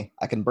 hey,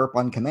 I can burp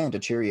on command to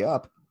cheer you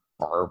up.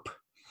 Burp.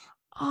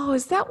 Oh,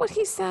 is that what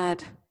he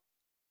said?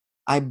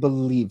 I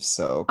believe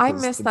so, I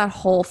because missed the that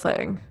whole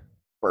thing.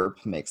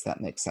 burp makes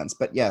that make sense.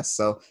 But yes,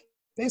 so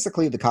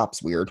basically the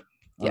cop's weird.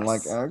 I'm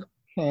like, Yes.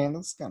 okay,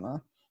 that's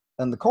gonna.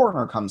 Then the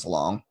coroner comes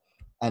along,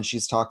 and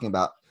she's talking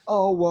about,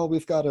 oh well,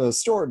 we've got a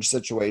storage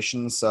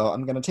situation, so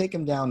I'm gonna take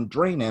him down,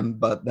 drain him,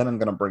 but then I'm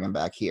gonna bring him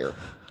back here.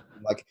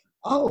 I'm like,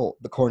 oh,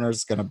 the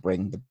coroner's gonna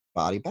bring the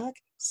body back.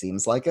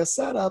 Seems like a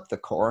setup. The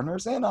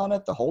coroner's in on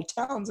it. The whole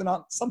town's in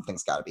on it.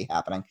 Something's got to be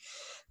happening.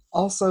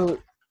 Also,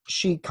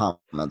 she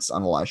comments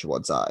on Elijah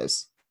Wood's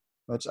eyes,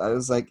 which I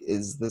was like,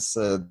 is this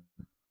a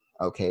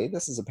okay,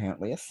 this is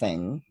apparently a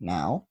thing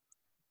now.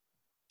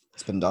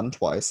 It's been done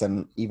twice,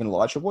 and even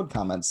Elijah Wood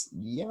comments,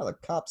 yeah, the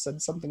cop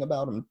said something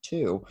about him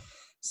too.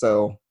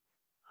 So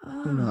who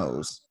Ah.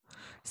 knows?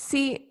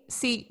 See,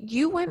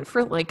 you went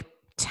for like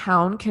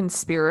town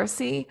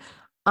conspiracy.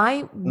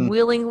 I Mm,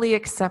 willingly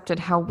accepted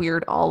how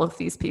weird all of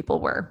these people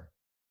were.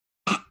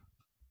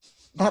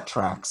 that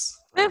tracks.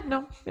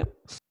 No. Yep.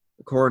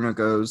 The coroner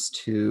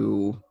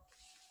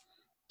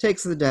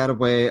takes the dad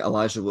away.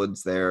 Elijah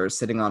Wood's there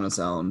sitting on his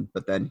own,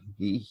 but then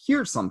he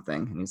hears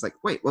something and he's like,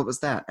 wait, what was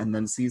that? And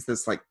then sees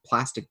this like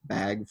plastic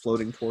bag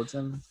floating towards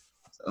him.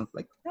 He's So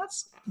like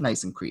that's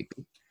nice and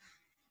creepy.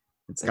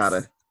 It's got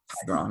This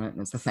a tiger on it,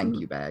 and it's a thank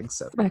you bag.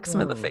 So smacks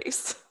him in the whoa.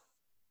 face.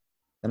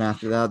 Then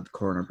after that, the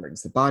coroner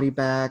brings the body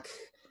back,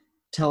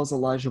 tells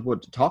Elijah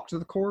Wood to talk to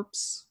the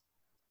corpse,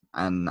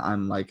 and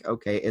I'm like,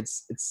 okay,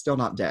 it's still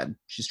not dead.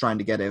 She's trying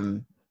to get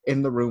him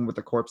in the room with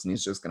the corpse, and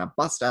he's just gonna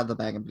bust out of the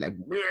bag and be like,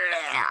 "Bleh."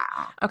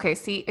 Okay,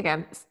 see,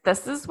 again,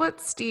 this is what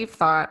Steve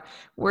thought,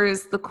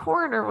 whereas the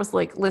coroner was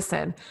like,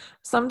 listen,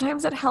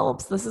 sometimes it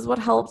helps. This is what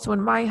helped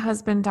when my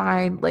husband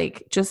died.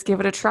 Like, just give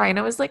it a try. And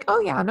I was like,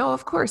 oh, yeah, no,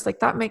 of course. Like,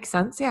 that makes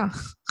sense. Yeah.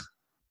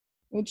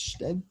 Which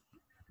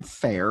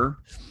fair,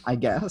 I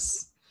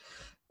guess.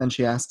 Then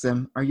she asks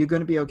him, "Are you going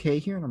to be okay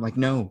here?" And I'm like,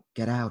 "No,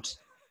 get out.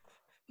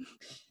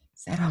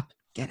 Set up,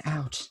 get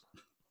out."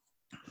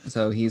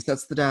 So he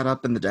sets the dad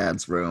up in the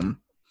dad's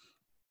room.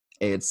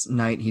 It's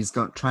night. He's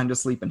trying to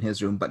sleep in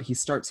his room, but he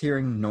starts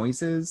hearing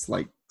noises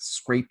like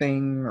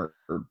scraping or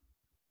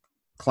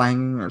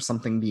clanging or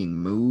something being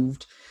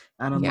moved.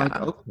 And I'm like,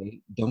 Yeah.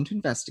 okay, don't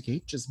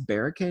investigate. Just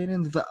barricade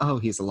into the. Oh,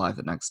 he's alive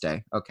the next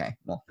day. Okay,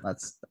 well,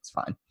 that's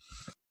fine.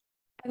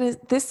 And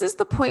this is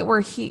the point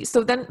where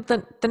so then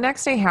the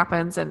next day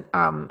happens and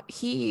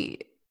he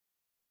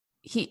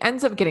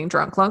ends up getting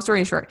drunk. Long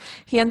story short,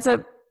 he ends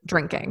up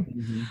drinking.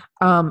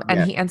 Mm-hmm. And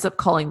Yeah. he ends up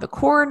calling the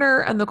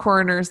coroner, and the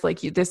coroner's like,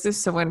 this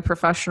is so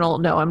unprofessional.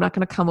 No, I'm not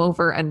going to come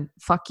over and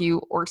fuck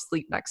you or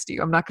sleep next to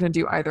you. I'm not going to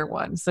do either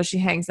one. So she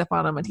hangs up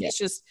on him, and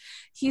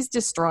he's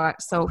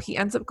distraught. So he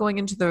ends up going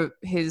into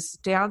his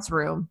dad's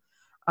room.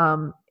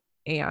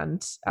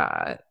 And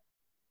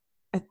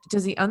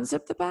does he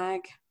unzip the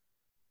bag?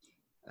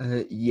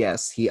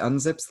 Yes, he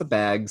unzips the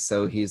bag,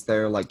 so he's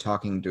there like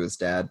talking to his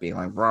dad, being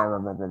like, rah, rah,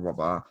 rah, rah, rah,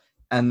 rah,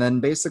 and then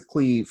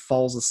basically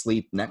falls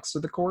asleep next to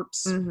the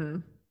corpse. Mm-hmm.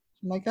 I'm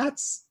like,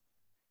 that's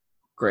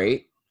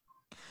great.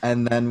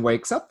 And then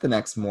wakes up the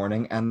next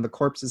morning, and the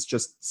corpse is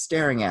just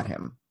staring at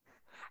him.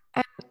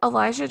 And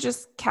Elijah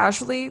just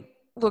casually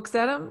looks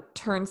at him,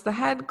 turns the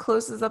head,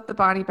 closes up the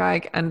body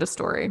bag, end of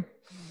story.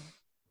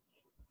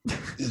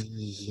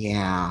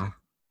 Yeah.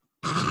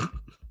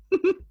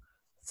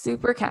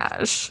 Super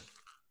cash.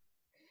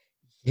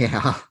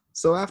 Yeah.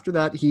 So after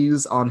that,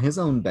 he's on his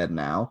own bed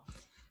now,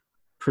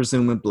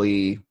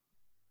 presumably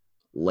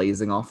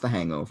lazing off the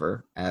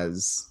hangover,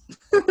 as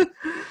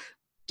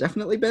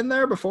definitely been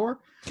there before.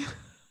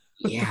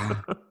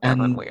 Yeah.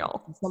 And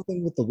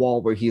something with the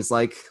wall where he's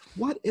like,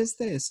 what is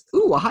this?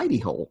 Ooh, a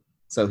hidey hole.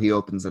 So he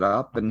opens it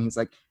up and he's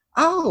like,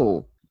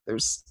 oh,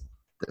 there's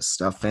this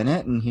stuff in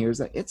it. And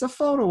it's a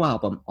photo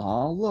album.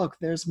 Oh, look,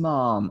 there's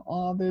mom.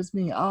 Oh, there's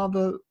me.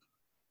 Oh,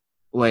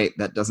 wait,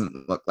 that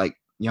doesn't look like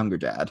younger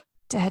dad.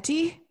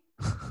 Daddy?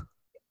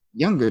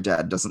 Younger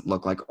dad doesn't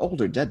look like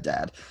older dead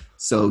dad.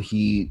 So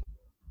he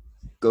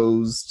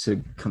goes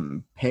to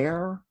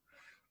compare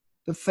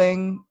the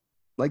thing,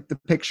 like the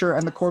picture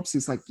and the corpse.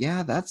 He's like,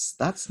 yeah, that's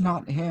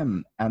not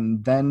him.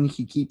 And then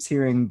he keeps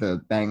hearing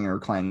the bang or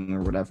clang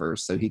or whatever.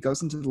 So he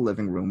goes into the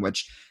living room,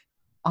 which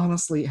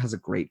honestly has a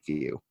great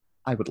view.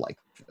 I would like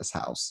this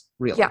house,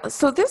 really. Yeah,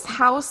 so this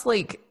house,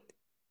 like,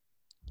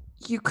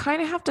 you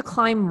kind of have to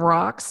climb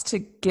rocks to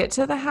get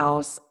to the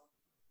house,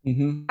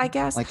 I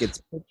guess. Like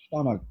it's perched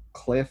on a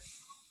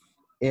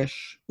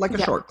cliff-ish, like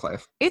a short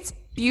cliff. It's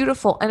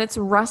beautiful, and it's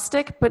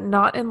rustic, but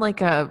not in like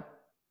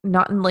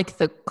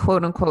the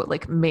quote-unquote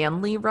like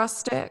manly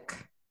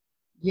rustic.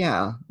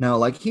 Yeah, no,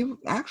 like he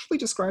actually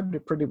described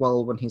it pretty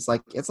well when he's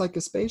like, it's like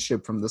a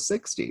spaceship from the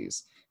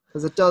 60s,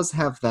 because it does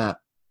have that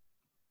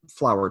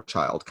flower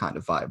child kind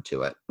of vibe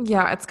to it.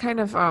 Yeah, it's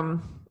kind of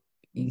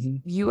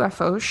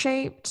UFO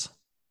shaped.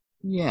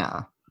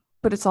 Yeah.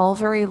 But it's all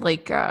very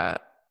like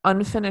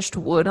unfinished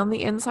wood on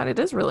the inside. It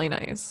is really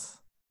nice.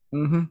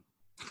 Mm-hmm.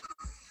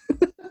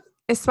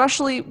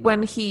 Especially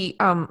when he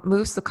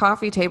moves the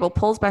coffee table,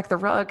 pulls back the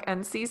rug,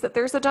 and sees that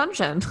there's a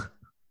dungeon.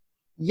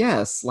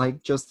 Yes,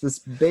 like just this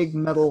big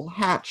metal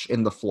hatch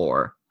in the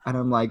floor. And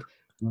I'm like,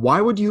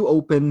 why would you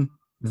open,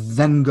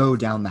 then go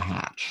down the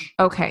hatch?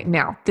 Okay,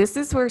 now this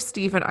is where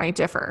Steve and I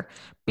differ.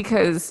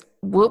 Because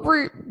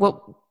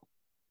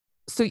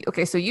so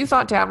you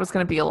thought dad was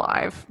going to be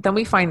alive. Then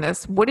we find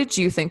this. What did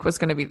you think was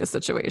going to be the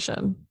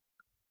situation?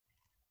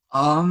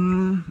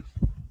 I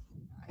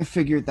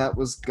figured that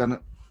was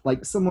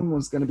someone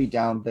was gonna be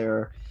down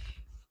there.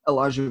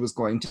 Elijah was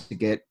going to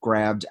get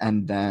grabbed,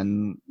 and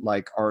then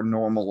like our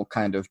normal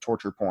kind of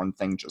torture porn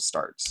thing just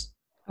starts.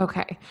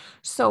 Okay.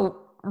 So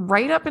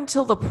right up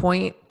until the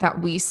point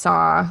that we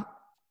saw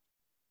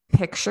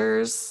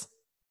pictures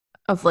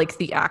of like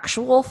the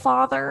actual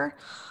father,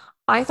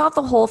 I thought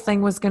the whole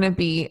thing was going to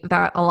be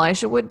that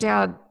Elijah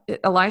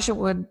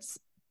Wood's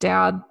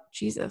dad,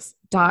 Jesus,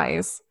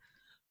 dies.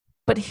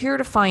 But here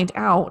to find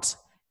out,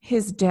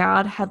 his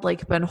dad had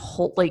like been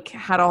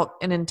had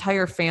an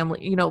entire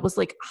family, was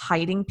like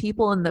hiding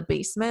people in the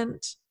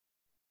basement.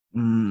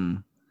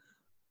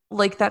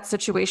 Like that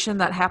situation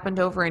that happened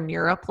over in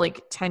Europe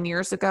like 10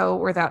 years ago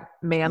where that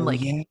man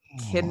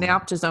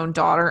kidnapped his own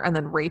daughter and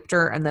then raped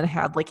her and then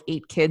had like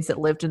 8 kids that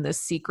lived in this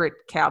secret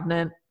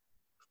cabinet.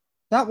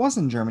 That was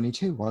in Germany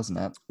too, wasn't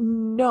it?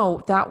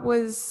 No, that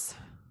was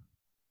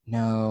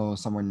No,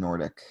 somewhere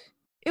Nordic.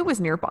 It was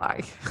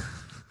nearby.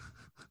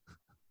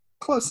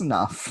 Close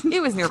enough.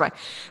 It was nearby.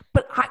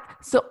 But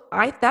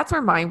that's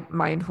where my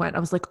mind went. I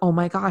was like, oh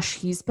my gosh,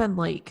 he's been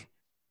like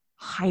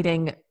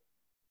hiding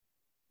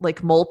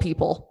like mole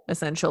people,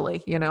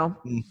 essentially, you know?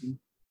 Mhm.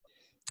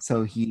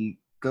 So he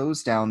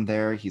goes down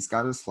there, he's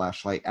got his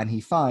flashlight, and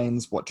he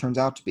finds what turns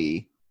out to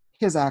be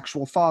his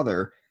actual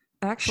father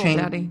Actual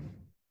chained daddy.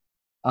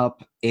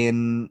 up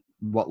in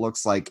what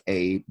looks like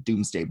a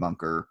doomsday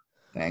bunker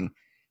thing.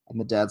 And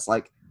the dad's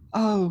like,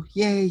 oh,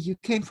 yay, you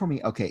came for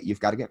me. Okay, you've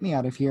got to get me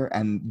out of here.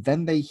 And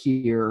then they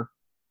hear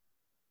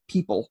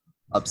people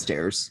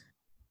upstairs,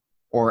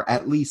 or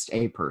at least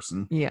a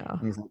person. Yeah.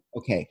 And he's like,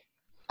 okay,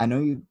 I know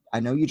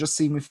you just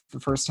see me for the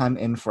first time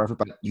in forever,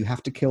 but you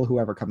have to kill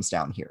whoever comes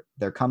down here.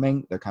 They're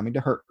coming to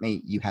hurt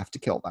me. You have to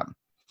kill them.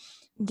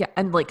 Yeah.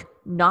 And like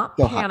not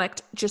Go hide.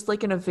 panicked, just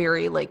like in a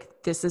very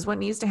like, this is what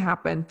needs to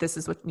happen. This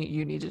is what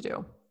you need to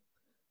do.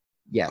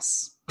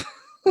 Yes.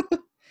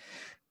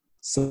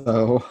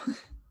 So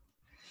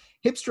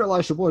hipster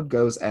Elijah Wood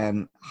goes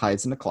and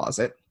hides in a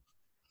closet.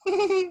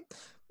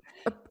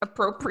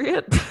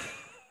 Appropriate.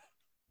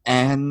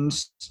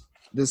 And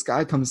this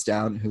guy comes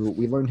down who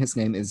we learn his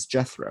name is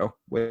Jethro,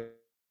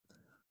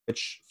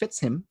 which fits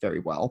him very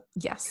well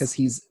Yes. because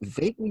he's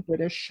vaguely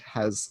British,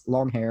 has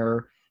long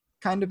hair,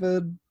 kind of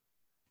a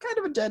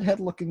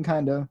deadhead looking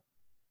kind of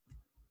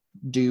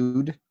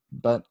dude,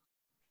 but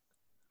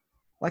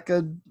like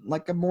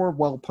a more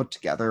well put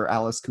together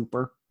Alice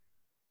Cooper.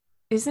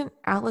 Isn't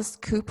Alice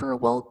Cooper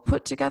well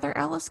put together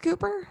Alice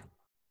Cooper?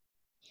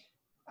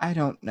 I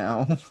don't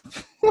know.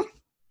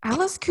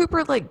 Alice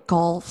Cooper like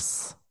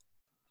golfs.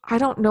 I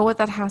don't know what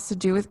that has to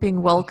do with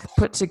being well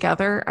put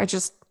together.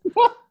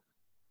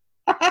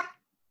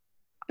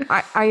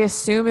 I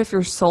assume if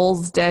your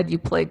soul's dead, you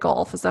play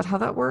golf. Is that how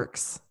that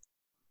works?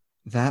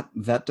 That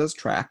does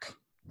track.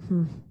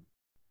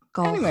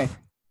 Golf. Anyway.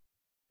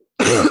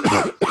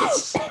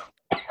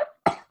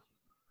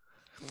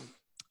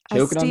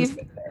 As Steve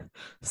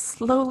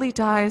slowly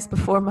dies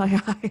before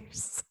my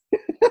eyes.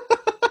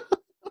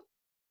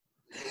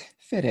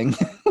 Fitting.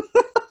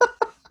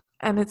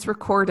 And it's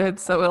recorded,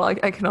 so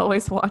I can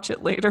always watch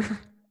it later.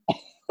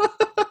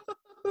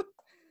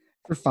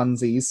 For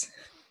funsies.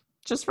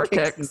 Just for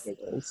kicks.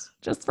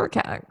 Just for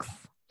kicks.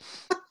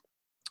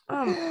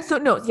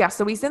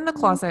 So he's in the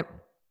closet.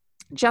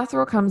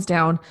 Jethro comes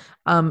down.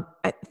 I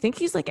think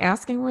he's like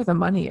asking where the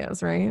money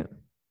is, right?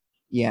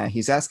 Yeah,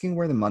 he's asking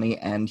where the money,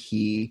 and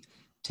he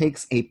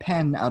takes a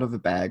pen out of a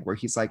bag where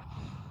he's like,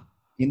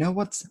 you know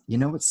what's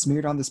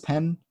smeared on this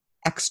pen?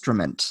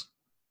 Excrement.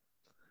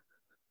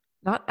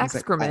 Not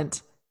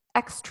excrement.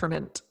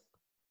 Excrement.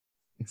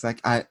 It's like,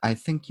 I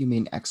think you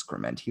mean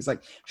excrement. He's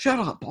like, shut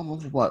up, blah, blah,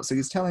 blah, blah. So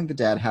he's telling the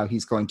dad how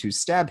he's going to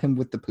stab him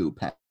with the poo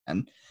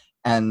pen.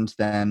 And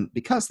then,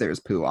 because there's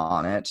poo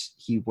on it,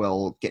 he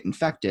will get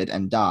infected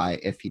and die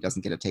if he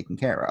doesn't get it taken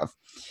care of.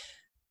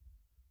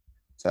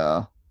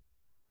 So...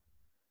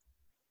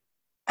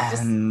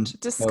 And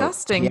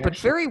disgusting, but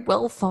very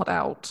well thought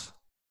out.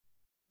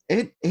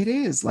 It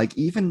is, like,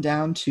 even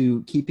down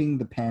to keeping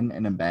the pen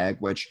in a bag,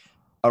 which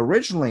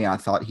originally I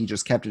thought he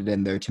just kept it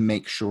in there to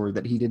make sure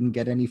that he didn't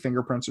get any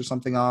fingerprints or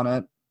something on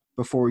it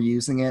before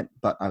using it.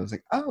 But I was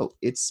like, oh,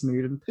 it's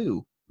smeared in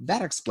poo.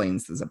 That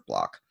explains the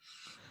Ziploc.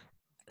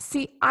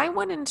 See, I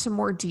went into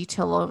more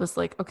detail. I was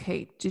like,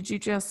 okay, did you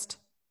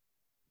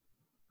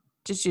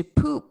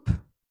poop?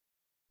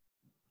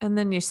 And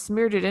then you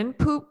smeared it in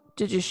poop?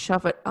 Did you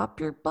shove it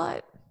up your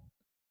butt?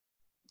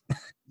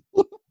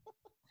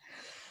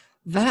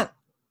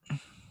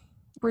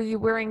 Were you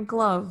wearing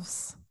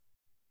gloves?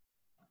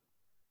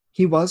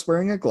 He was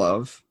wearing a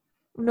glove.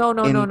 No,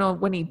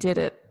 when he did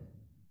it.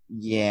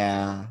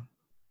 Yeah.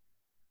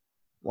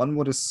 One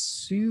would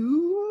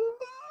assume...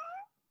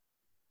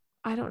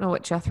 I don't know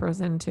what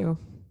Jethro's into.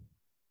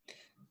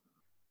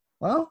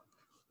 Well,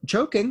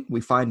 joking.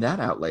 We find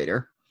that out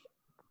later.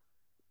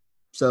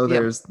 So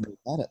there's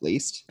that at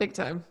least. Big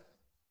time.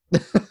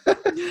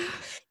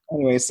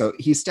 Anyway, so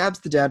he stabs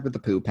the dad with the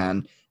poo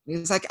pen.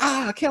 He's like,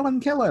 kill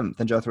him.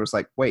 Then Jethro's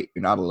like, wait,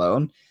 you're not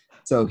alone.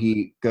 So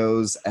he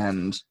goes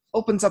and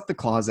opens up the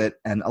closet,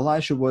 and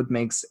Elijah Wood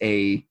makes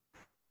a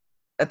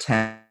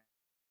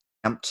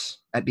attempt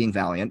at being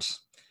valiant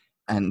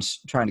and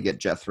trying to get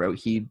Jethro.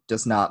 He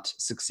does not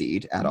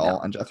succeed at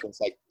all, and Jethro's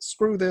like,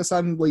 screw this,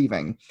 I'm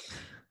leaving.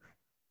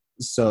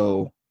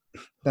 So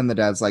then the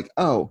dad's like,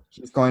 oh,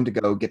 he's going to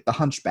go get the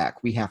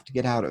hunchback. We have to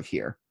get out of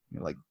here. And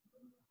you're like,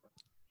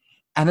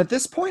 and at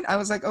this point, I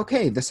was like,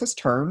 okay, this has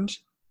turned.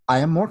 I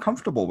am more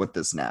comfortable with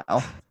this now.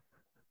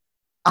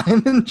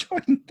 I'm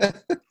enjoying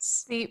this.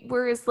 See,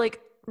 whereas,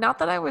 like, not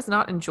that I was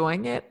not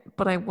enjoying it,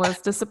 but I was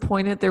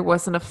disappointed there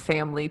wasn't a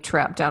family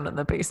trapped down in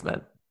the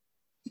basement.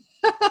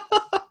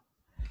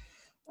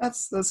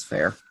 That's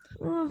fair.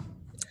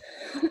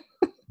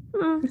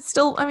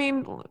 Still, I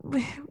mean,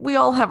 we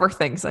all have our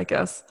things, I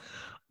guess.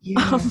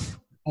 Yeah.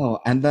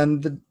 And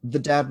then the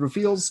dad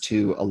reveals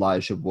to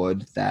Elijah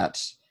Wood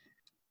that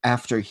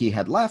after he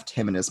had left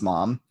him and his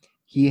mom,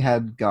 he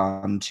had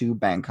gone to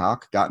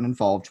Bangkok, gotten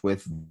involved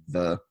with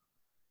the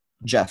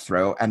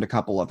Jethro and a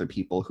couple other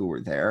people who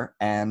were there,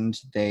 and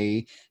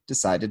they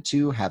decided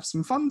to have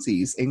some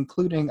funsies,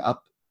 including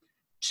up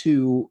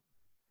to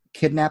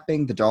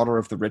kidnapping the daughter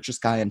of the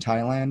richest guy in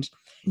Thailand.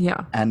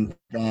 Yeah. And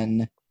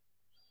then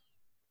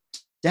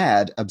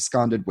Dad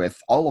absconded with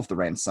all of the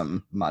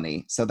ransom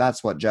money. So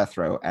that's what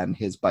Jethro and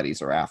his buddies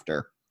are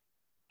after.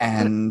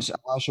 And And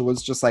Elijah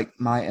was just like,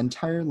 my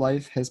entire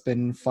life has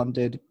been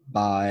funded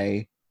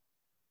by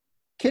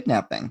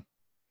kidnapping.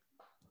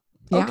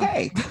 yeah.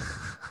 Okay.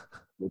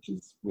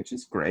 Which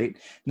is great.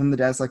 And then the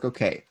dad's like,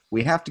 okay,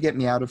 we have to get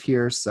me out of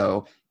here,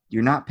 so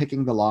you're not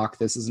picking the lock.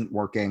 This isn't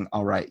working.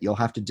 All right, you'll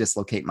have to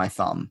dislocate my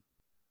thumb.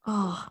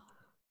 Oh,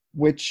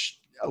 Which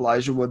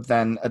Elijah Wood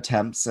then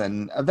attempts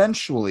and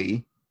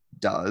eventually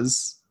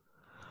does.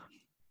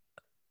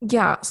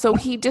 yeah. So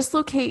he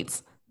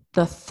dislocates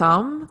the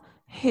thumb,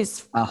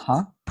 his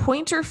Uh-huh.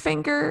 pointer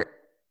finger.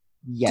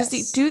 Does he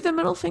Yes. do the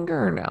middle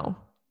finger or no?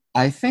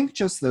 I think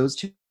just those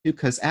two,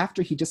 because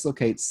after he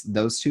dislocates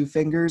those two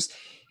fingers,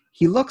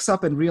 he looks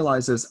up and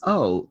realizes,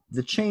 oh,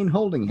 the chain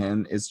holding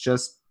him is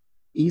just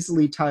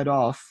easily tied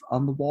off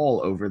on the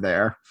wall over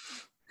there.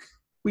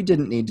 We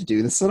didn't need to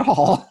do this at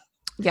all.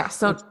 Yeah. Which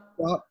So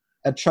brought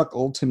a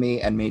chuckle to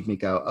me and made me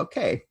go,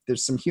 okay,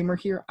 there's some humor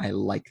here. I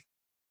like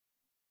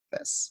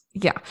this.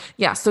 yeah.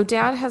 Yeah. So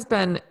dad has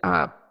been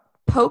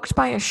poked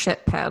by a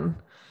shit pen.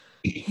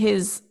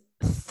 His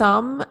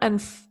thumb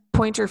and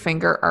pointer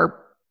finger are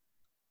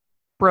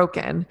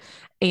broken,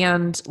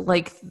 and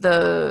like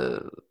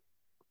the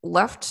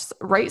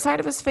right side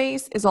of his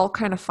face is all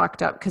kind of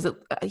fucked up because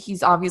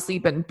he's obviously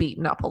been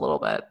beaten up a little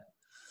bit.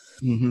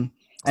 Mm-hmm.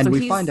 And So we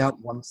he's find out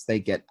once they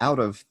get out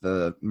of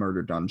the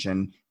murder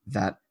dungeon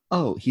that,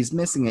 oh, he's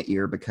missing an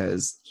ear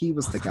because he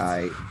was the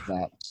guy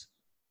that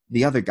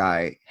the other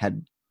guy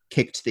had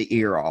kicked the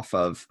ear off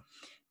of.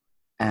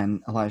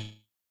 And Elijah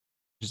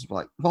just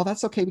like, well,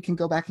 that's okay. We can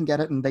go back and get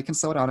it and they can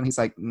sew it on. And he's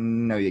like,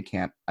 no, you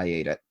can't. I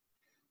ate it.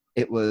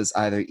 It was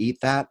either eat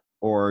that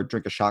or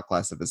drink a shot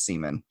glass of his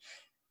semen.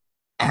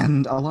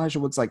 And Elijah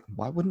Wood's like,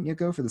 why wouldn't you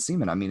go for the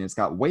semen? I mean, it's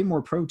got way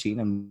more protein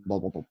and blah,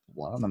 blah, blah,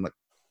 blah. And I'm like,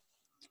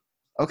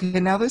 okay,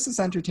 now this is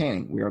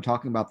entertaining. We are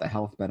talking about the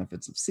health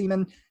benefits of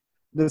semen.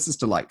 This is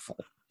delightful.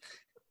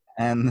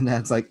 And the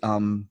dad's like,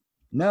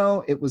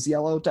 no, it was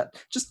yellow.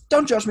 Just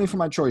don't judge me for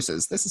my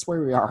choices. This is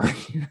where we are.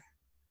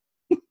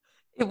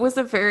 it was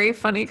a very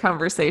funny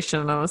conversation,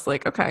 and I was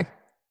like, okay,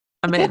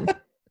 I'm in.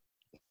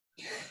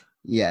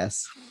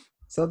 Yes.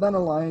 So then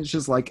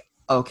Elijah's like,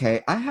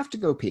 okay, I have to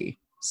go pee.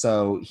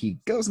 So he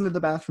goes into the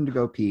bathroom to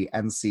go pee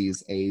and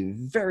sees a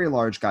very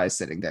large guy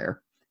sitting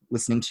there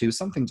listening to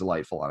something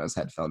delightful on his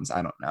headphones.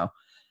 I don't know.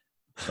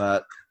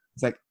 But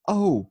it's like,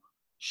 oh,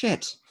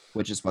 shit,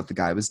 which is what the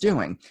guy was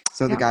doing.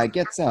 So the Yeah. guy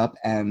gets up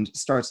and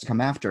starts to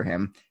come after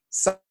him,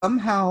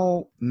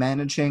 somehow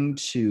managing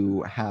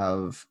to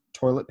have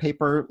toilet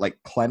paper like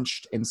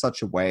clenched in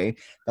such a way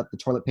that the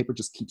toilet paper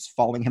just keeps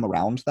following him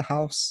around the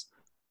house.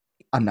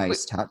 A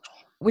nice touch.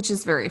 Which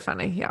is very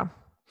funny. Yeah.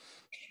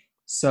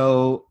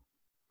 So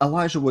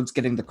Elijah Wood's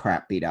getting the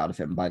crap beat out of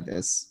him by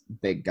this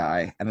big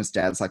guy, and his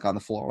dad's like on the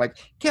floor, like,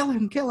 kill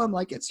him,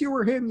 like it's you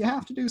or him, you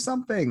have to do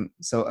something.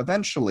 So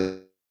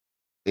eventually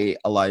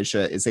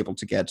Elijah is able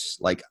to get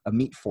like a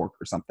meat fork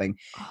or something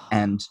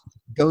and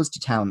goes to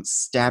town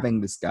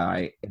stabbing this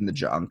guy in the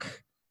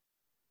junk.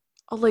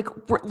 like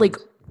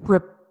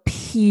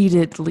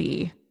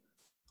repeatedly.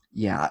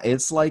 Yeah,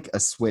 it's like a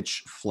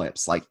switch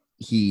flips. Like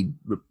he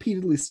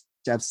repeatedly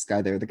stabs this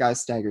guy there. The guy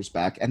staggers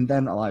back, and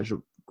then Elijah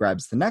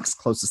grabs the next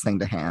closest thing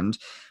to hand,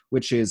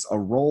 which is a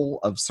roll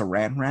of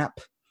saran wrap,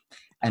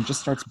 and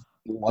just starts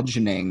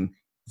bludgeoning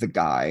the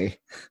guy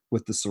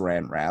with the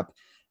saran wrap.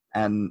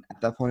 And at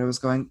that point, I was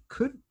going,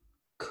 could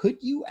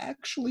you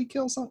actually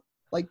kill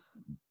like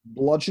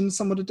bludgeon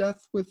someone to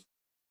death with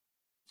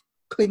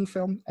cling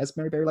film, as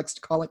Mary Berry likes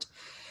to call it?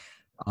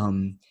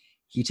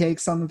 He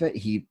takes some of it,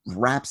 he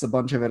wraps a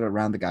bunch of it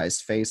around the guy's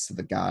face so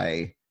the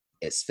guy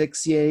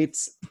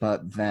asphyxiates,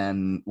 but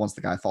then once the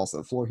guy falls to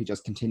the floor, he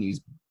just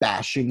continues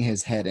bashing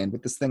his head in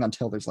with this thing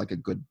until there's like a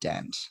good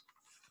dent.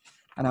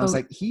 And I was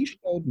like, he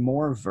showed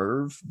more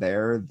verve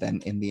there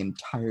than in the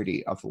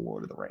entirety of The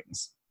Lord of the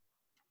Rings.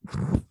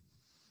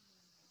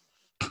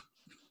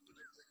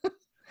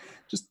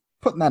 Just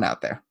putting that out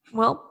there.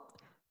 Well,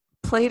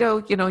 Play-Doh,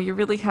 you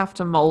really have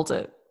to mold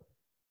it.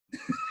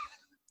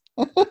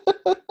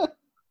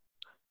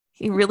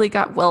 He really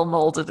got well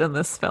molded in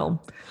this film.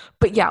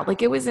 But yeah,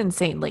 like it was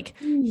insane. Like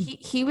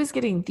he was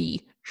getting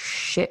the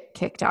shit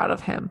kicked out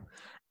of him.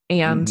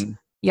 And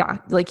yeah,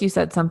 like you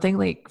said, something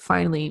like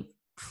finally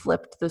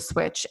flipped the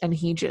switch and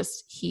he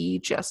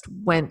just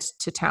went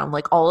to town.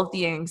 Like all of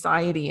the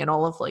anxiety and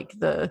all of like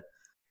the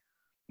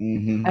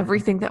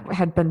everything that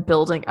had been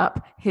building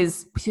up,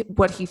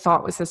 what he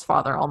thought was his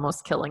father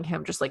almost killing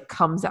him just like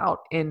comes out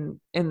in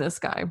this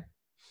guy.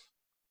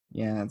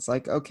 Yeah, it's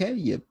like, okay,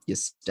 you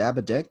stab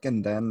a dick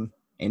and then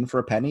in for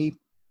a penny,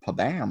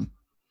 pa-bam.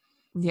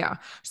 Yeah.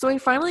 So he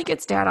finally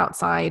gets dad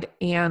outside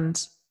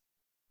and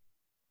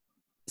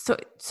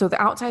so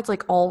the outside's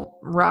like all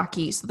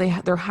rocky. So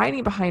they're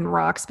hiding behind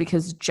rocks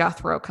because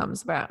Jethro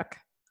comes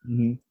back.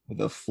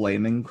 With a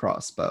flaming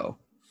crossbow.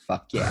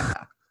 Fuck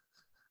yeah.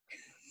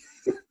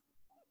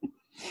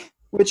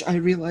 Which I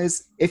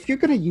realize, if you're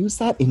going to use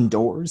that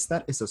indoors,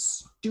 that is a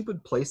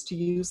stupid place to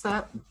use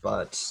that,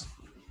 but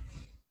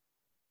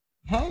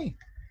hey,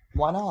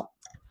 why not?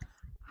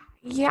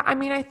 Yeah, I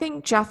mean, I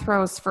think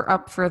Jethro's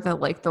up for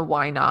the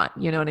why not,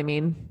 you know what I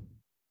mean?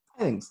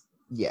 I think,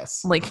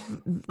 yes. Like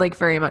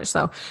very much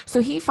so.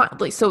 So he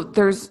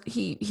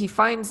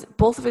finds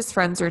both of his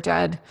friends are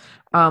dead.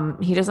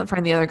 He doesn't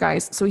find the other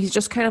guys, so he's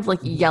just kind of like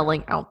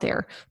yelling out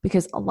there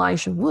because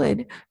Elijah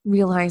Wood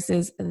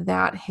realizes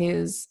that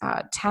his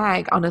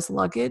tag on his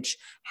luggage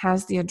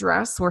has the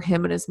address where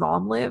him and his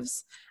mom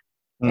lives,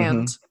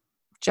 and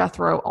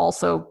Jethro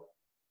also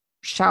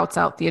shouts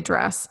out the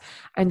address,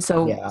 and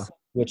so Yeah,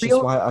 which is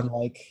why I'm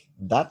like,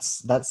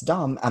 that's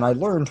dumb. And I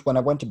learned when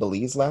I went to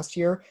Belize last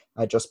year,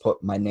 I just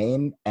put my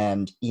name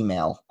and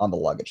email on the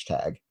luggage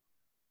tag.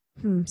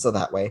 So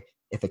that way,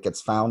 if it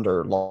gets found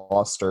or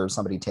lost or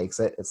somebody takes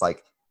it, it's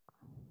like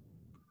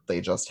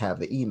they just have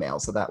the email.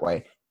 So that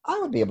way, I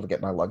would be able to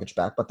get my luggage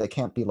back, but they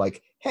can't be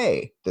like,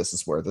 hey, this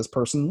is where this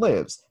person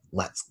lives.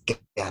 Let's get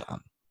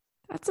them.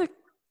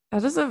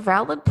 That is a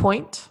valid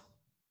point.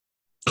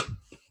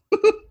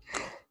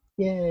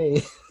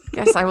 Yay.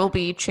 Guess I will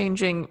be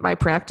changing my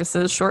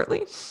practices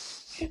shortly.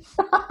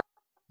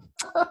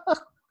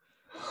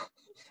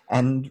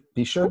 And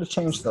be sure to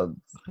change the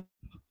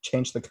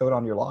code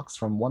on your locks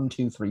from 1,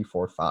 2, 3,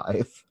 4,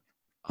 5.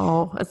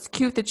 Oh, it's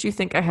cute that you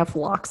think I have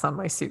locks on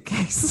my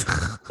suitcase.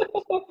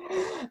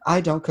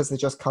 I don't, because they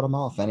just cut them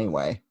off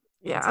anyway.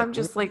 Yeah, I'm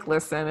just like,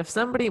 listen, if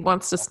somebody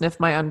wants to sniff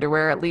my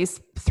underwear, at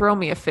least throw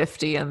me a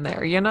 50 in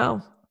there, you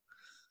know?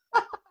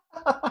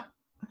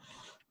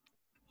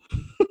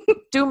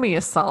 Do me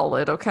a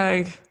solid,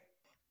 okay?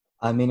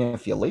 I mean,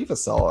 if you leave a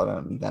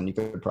solid, then you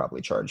could probably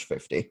charge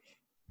 50.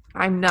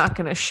 I'm not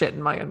going to shit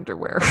in my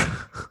underwear.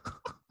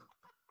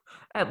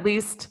 At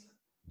least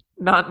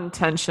not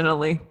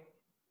intentionally.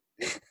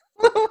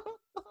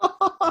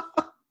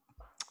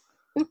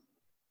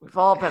 We've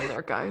all been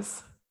there,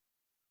 guys.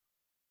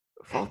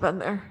 We've all been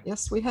there.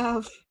 Yes, we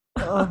have.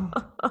 You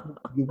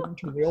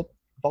weren't a real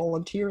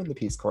volunteer in the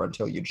Peace Corps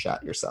until you'd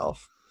shot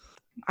yourself.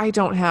 I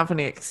don't have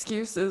any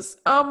excuses.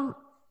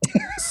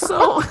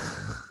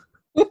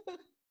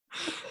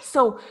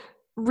 So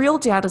real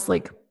dad is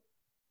like,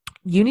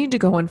 you need to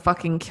go and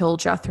fucking kill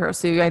Jethro.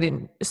 So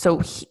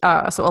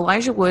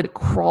Elijah Wood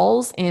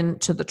crawls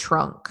into the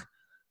trunk.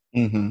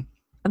 And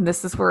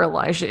this is where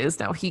Elijah is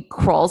now. He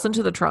crawls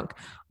into the trunk.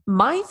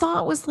 My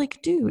thought was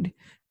like, dude,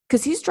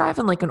 because he's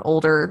driving like an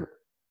older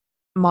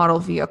model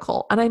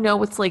vehicle. And I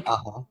know it's like,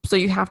 so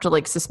you have to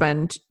like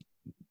suspend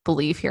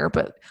belief here,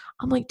 but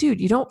I'm like, dude,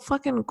 you don't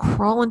fucking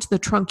crawl into the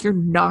trunk. You're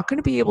not going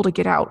to be able to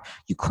get out.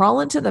 You crawl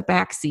into the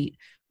back seat,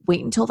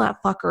 wait until that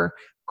fucker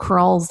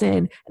crawls in,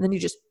 and then you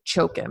just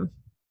choke him.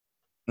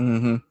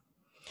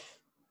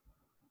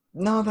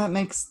 No, that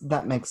makes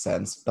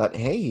sense. But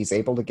hey, he's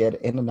able to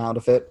get in and out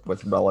of it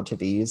with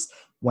relative ease.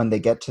 When they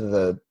get to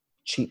the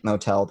cheap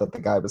motel that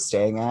the guy was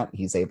staying at,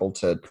 he's able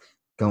to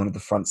go into the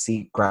front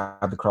seat,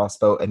 grab the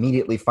crossbow,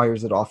 immediately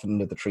fires it off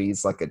into the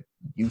trees like a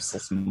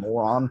useless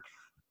moron.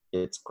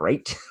 It's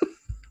great.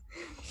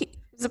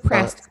 It's a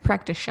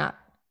practice shot.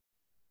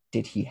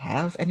 Did he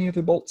have any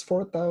other bolts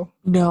for it, though?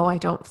 No, I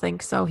don't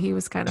think so. He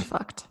was kind of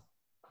fucked.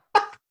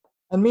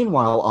 And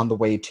meanwhile, on the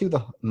way to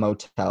the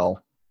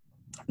motel,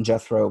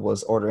 Jethro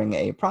was ordering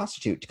a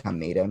prostitute to come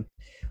meet him.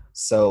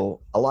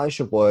 So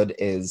Elijah Wood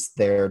is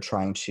there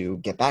trying to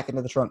get back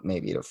into the trunk,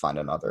 maybe to find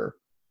another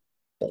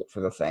bolt for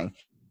the thing.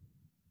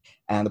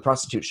 And the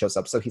prostitute shows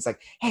up. So he's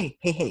like, hey,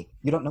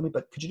 you don't know me,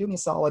 but could you do me a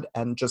solid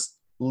and just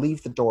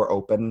leave the door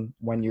open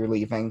when you're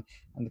leaving?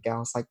 And the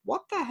gal's like,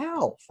 what the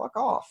hell? Fuck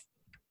off.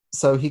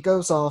 So he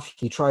goes off,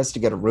 he tries to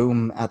get a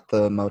room at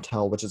the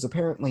motel, which is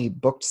apparently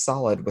booked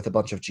solid with a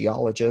bunch of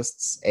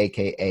geologists,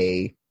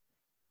 aka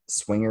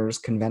swingers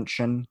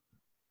convention.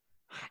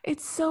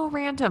 It's so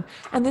random.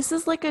 And this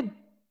is like a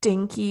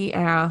dinky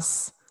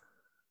ass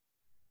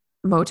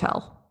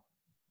motel.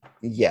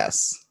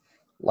 Yes.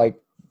 Like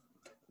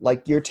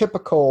your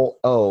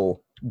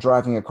typical,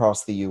 driving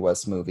across the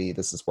US movie,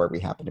 this is where we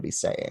happen to be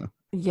staying.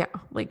 Yeah,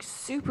 like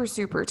super,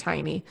 super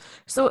tiny.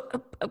 So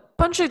a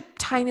bunch of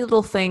tiny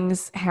little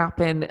things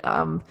happen.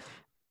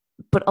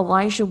 But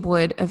Elijah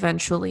Wood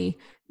eventually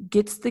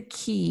gets the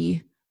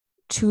key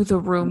to the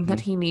room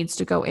that he needs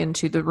to go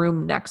into, the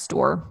room next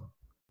door.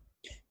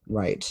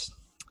 Right.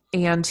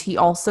 And he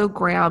also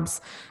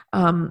grabs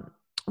one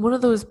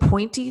of those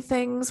pointy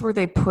things where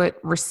they put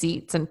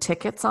receipts and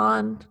tickets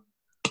on.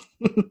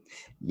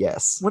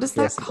 Yes. What is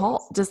that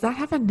called? Does that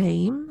have a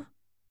name?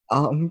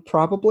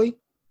 Probably.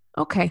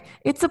 Okay.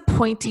 It's a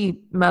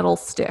pointy metal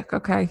stick,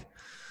 okay?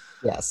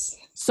 Yes.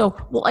 So,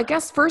 well, I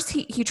guess first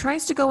he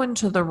tries to go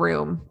into the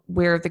room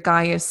where the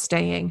guy is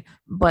staying,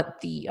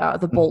 but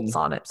the bolt's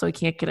on it, so he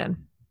can't get in.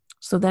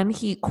 So then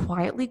he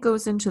quietly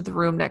goes into the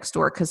room next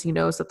door because he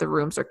knows that the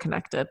rooms are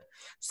connected.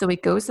 So he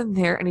goes in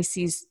there and he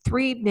sees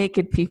three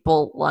naked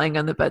people lying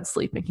on the bed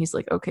sleeping. He's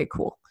like, okay,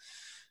 cool.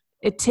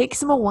 It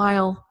takes him a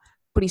while,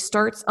 but he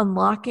starts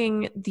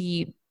unlocking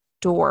the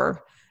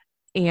door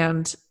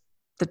and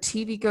the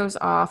TV goes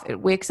off.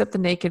 It wakes up the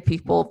naked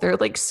people. They're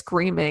like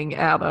screaming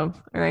at him,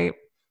 right?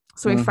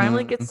 So he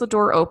finally Mm-hmm. gets the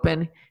door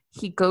open.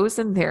 He goes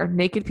in there,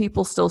 naked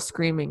people still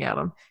screaming at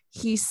him.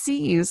 He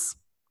sees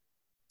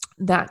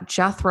that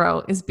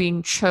Jethro is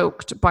being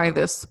choked by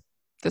this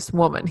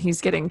woman.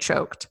 He's getting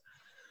choked.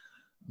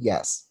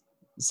 Yes.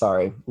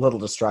 Sorry, a little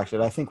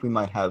distracted. I think we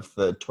might have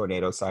the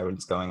tornado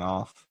sirens going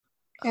off.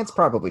 It's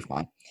probably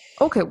fine.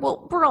 Okay,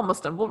 well, we're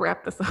almost done. We'll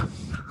wrap this up.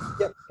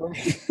 Yep.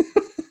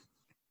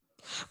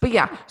 But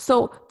yeah,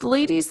 so the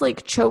lady's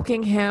like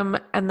choking him,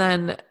 and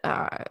then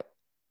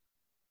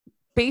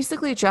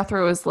basically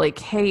Jethro is like,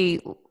 "Hey,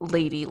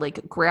 lady,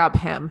 like grab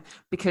him,"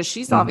 because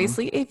she's Mhm.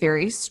 obviously a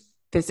very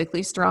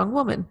physically strong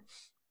woman.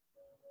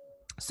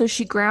 So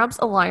she grabs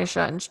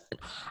Elijah, and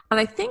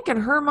I think in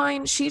her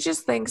mind, she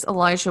just thinks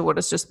Elijah Wood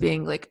is just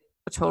being like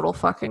a total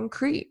fucking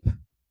creep.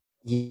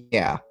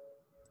 Yeah.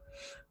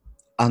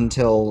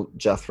 Until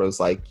Jethro's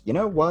like, you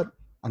know what?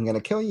 I'm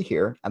gonna kill you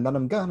here, and then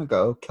I'm gonna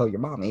go kill your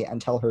mommy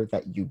and tell her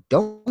that you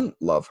don't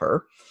love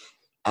her.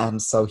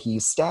 And so he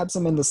stabs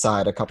him in the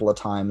side a couple of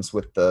times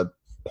with the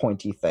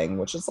pointy thing,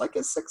 which is like a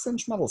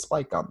 6-inch metal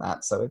spike on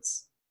that, so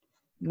it's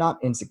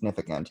not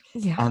insignificant.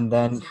 Yeah. And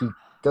then he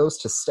goes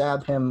to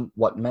stab him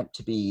what meant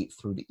to be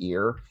through the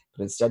ear,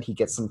 but instead he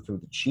gets him through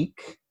the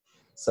cheek.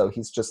 So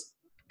he's just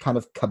kind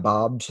of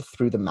kebabbed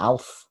through the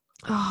mouth.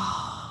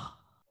 Oh.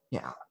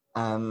 Yeah.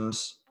 And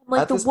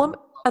Like at the this point, woman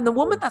and the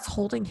woman that's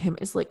holding him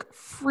is like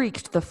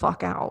freaked the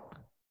fuck out.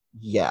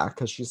 yeah,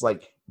 because she's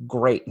like,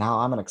 great, now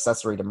I'm an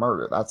accessory to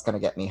murder. That's going to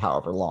get me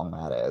however long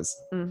that is.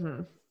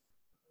 Mm-hmm.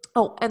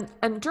 Oh,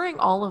 and during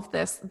all of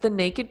this, the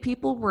naked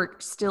people were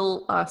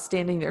still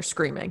standing there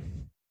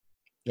screaming.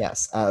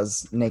 Yes,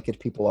 as naked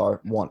people are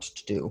wont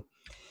to do.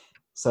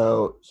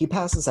 So he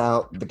passes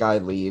out, the guy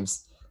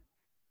leaves.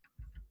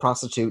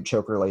 Prostitute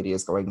choker lady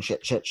is going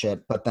shit, shit,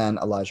 shit. But then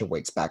Elijah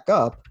wakes back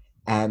up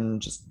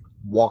and just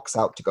walks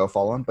out to go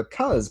follow him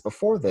because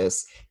before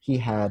this, he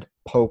had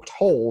poked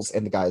holes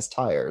in the guy's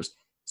tires.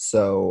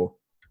 So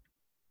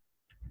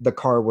the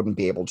car wouldn't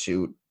be able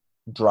to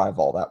drive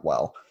all that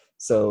well.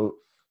 So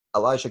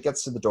Elijah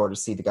gets to the door to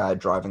see the guy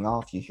driving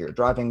off. You hear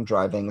driving,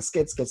 driving,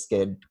 skid, skid,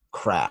 skid,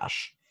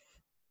 crash.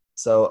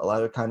 So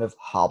Elijah kind of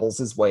hobbles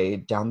his way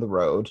down the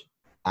road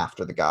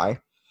after the guy.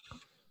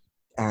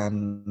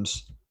 And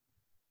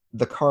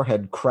the car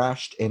had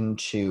crashed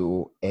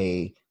into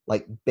a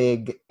like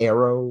big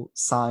arrow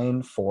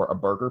sign for a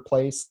burger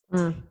place,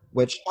 Mm.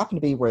 which happened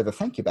to be where the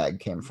thank you bag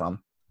came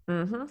from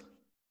Mm-hmm.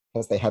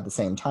 because they had the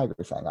same tiger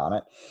thing on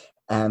it.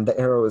 And the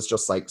arrow is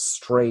just like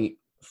straight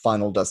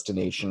final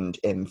destination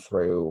in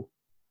through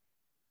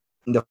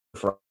the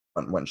front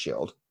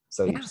windshield.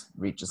 So he Yeah. just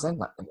reaches in,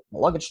 like,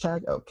 luggage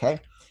tag, okay.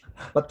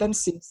 But then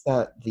sees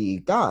that the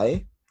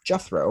guy,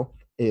 Jethro,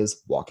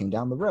 is walking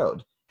down the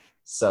road.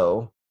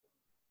 So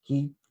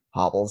he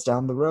hobbles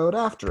down the road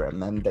after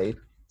him, and they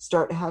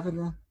start having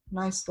a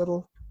nice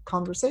little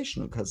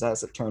conversation because,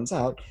 as it turns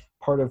out,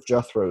 part of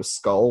Jethro's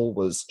skull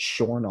was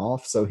shorn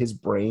off, so his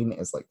brain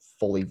is like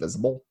fully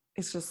visible.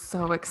 It's just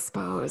so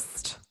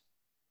exposed.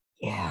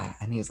 Yeah,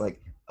 and he's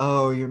like,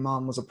 "Oh, your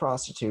mom was a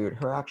prostitute.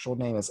 Her actual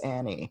name is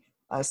Annie.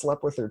 I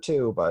slept with her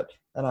too, but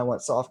then I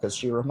went soft because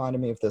she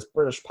reminded me of this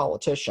British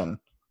politician."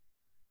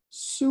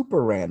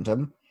 Super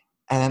random.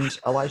 And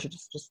Elijah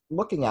just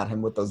looking at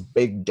him with those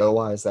big doe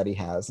eyes that he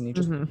has, and he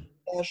just Mm-hmm.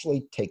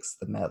 casually takes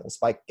the metal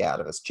spike out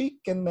of his cheek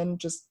and then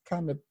just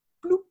kind of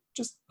bloop,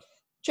 just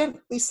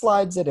gently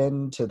slides it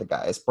into the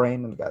guy's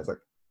brain, and the guy's like,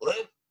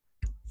 "Bleh,"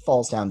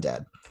 falls down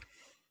dead.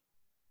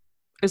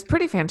 It was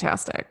pretty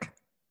fantastic.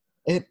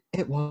 It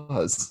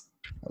was.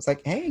 I was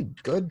like, hey,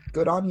 good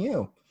on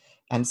you.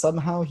 And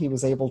somehow he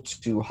was able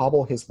to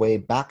hobble his way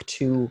back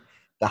to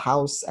the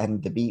house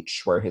and the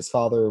beach where his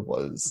father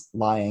was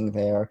lying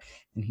there.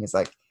 And he's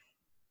like,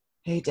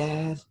 hey,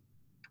 Dad,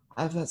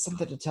 I've got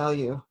something to tell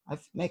you.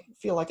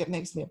 Feel like it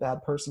makes me a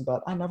bad person,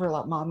 but I never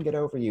let Mom get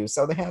over you.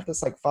 So they have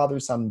this like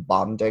father-son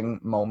bonding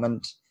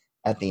moment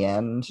at the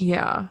end.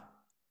 Yeah.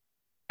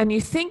 And you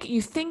think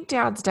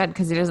dad's dead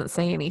because he doesn't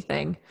say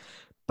anything,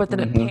 but then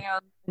it Mm-hmm.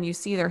 pans and you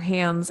see their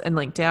hands and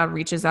like dad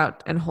reaches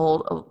out and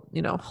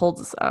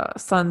holds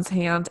son's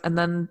hand and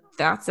then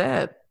that's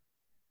it.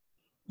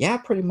 Yeah,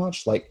 pretty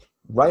much. Like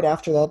right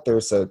after that,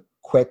 there's a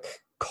quick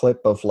clip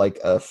of like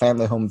a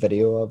family home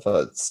video of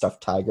a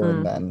stuffed tiger, and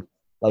Mm. then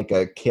like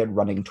a kid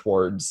running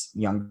towards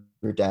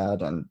younger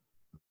dad, and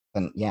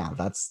yeah,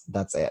 that's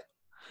it.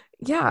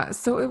 Yeah,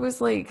 so it was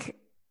like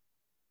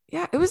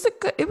yeah, it was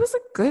a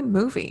good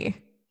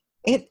movie.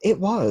 It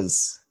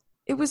was.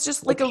 It was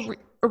just like Which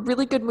a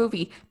really good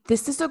movie.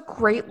 This is a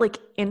great like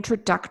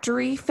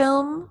introductory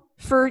film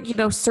for,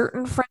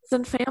 certain friends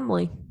and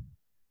family.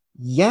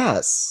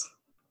 yes,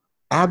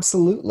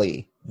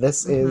 absolutely.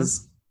 This Hmm.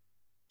 is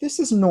this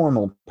is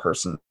normal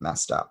person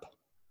messed up.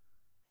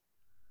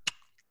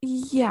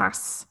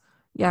 Yes.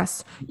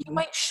 Yes. You Mhm.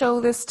 might show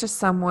this to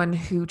someone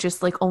who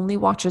just like only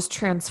watches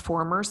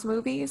Transformers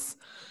movies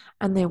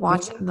and they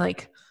watch it Mhm. and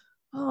like,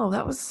 oh,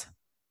 that was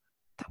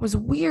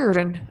weird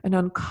and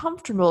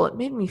uncomfortable. It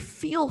made me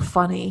feel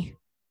funny.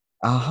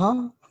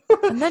 Uh-huh.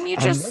 And then you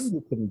And then just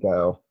you can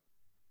go,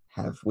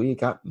 have we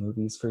got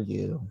movies for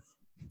you?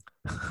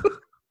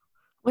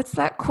 what's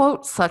that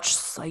quote? Such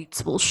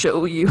sights will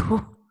show you.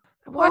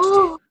 I watched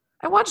Oh.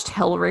 I watched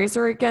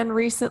Hellraiser again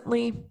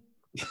recently.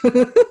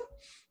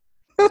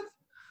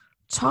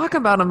 Talk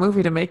about a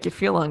movie to make you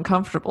feel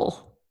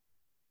uncomfortable.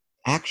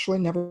 Actually,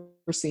 never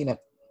seen it.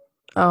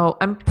 Oh,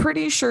 I'm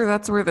pretty sure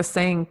that's where the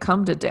saying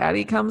 "come to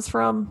daddy" comes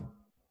from.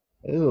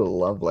 Ooh,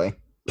 lovely.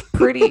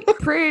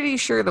 Pretty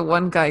sure the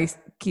one guy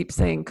keeps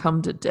saying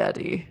 "come to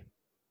daddy."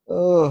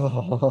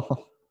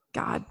 Oh,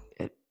 God,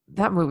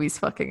 that movie's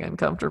fucking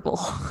uncomfortable.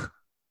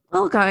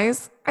 Well,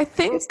 guys, I it's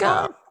think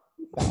fine.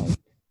 Fine.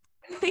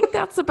 I think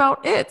that's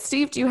about it.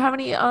 Steve, do you have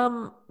any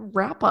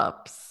wrap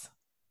ups?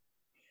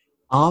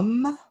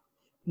 Um,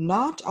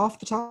 Not off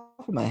the top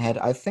of my head.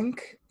 I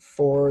think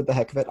for the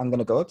heck of it, I'm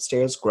gonna go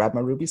upstairs, grab my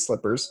ruby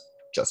slippers,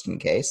 just in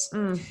case.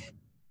 Mm,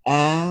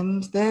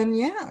 And then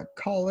yeah,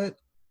 call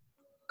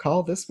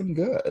this one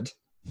good.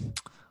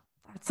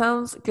 that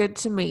sounds good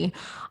to me.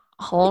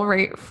 All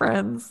right,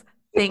 friends.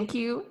 Thank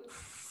you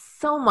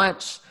so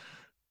much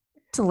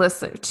to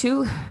listen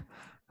to.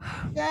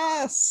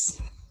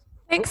 Yes.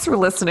 Thanks for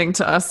listening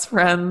to us,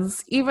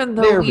 friends. Even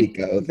though There we we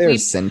go. There's we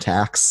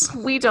syntax.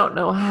 we don't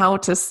know how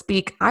to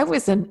speak. I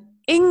was an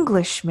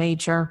English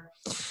major.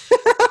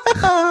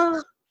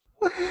 Oh,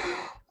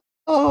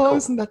 So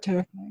isn't that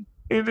terrifying?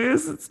 it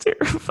is. It's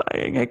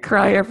terrifying. I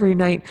cry every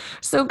night.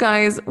 So,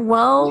 guys,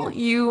 while Yeah.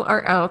 you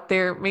are out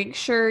there, make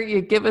sure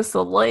you give us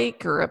a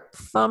like or a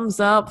thumbs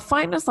up.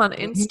 Find us on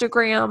Mhm.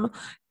 Instagram.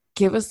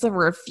 Give us a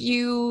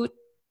review.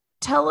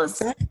 Tell us,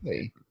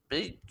 Exactly.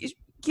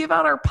 give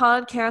out our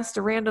podcast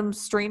to random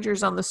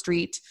strangers on the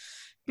street.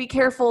 Be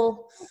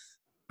careful.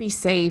 Be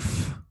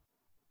safe.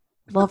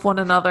 Love one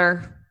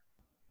another.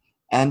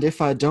 And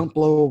if I don't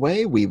blow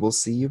away, we will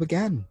see you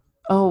again.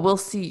 Oh, we'll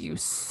see you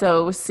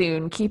so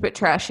soon. Keep it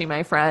trashy,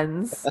 my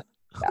friends.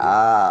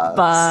 Yes.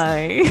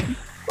 Bye.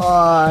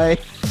 Bye.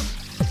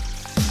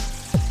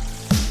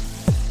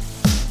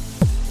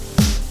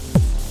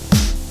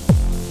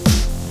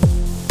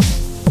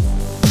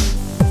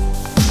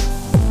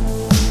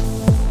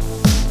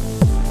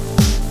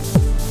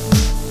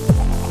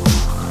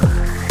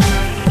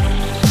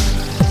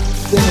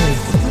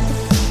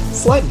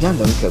 Slight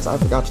addendum, because I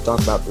forgot to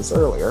talk about this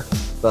earlier,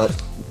 but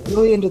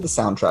really into the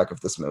soundtrack of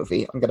this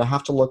movie. I'm going to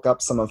have to look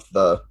up some of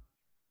the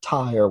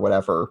Thai or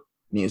whatever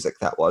music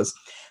that was.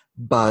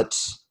 But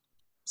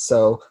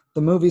so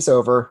the movie's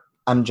over.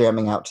 I'm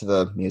jamming out to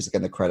the music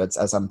in the credits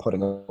as I'm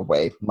putting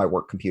away my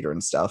work computer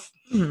and stuff.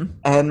 Hmm.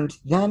 And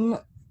then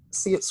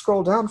see it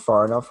scroll down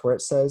far enough where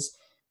it says,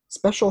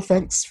 Special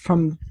thanks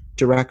from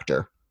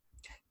director.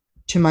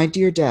 To my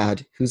dear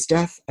dad, whose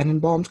death and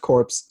embalmed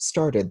corpse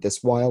started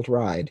this wild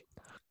ride.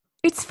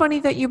 It's funny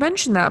that you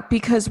mentioned that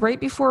because right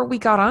before we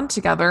got on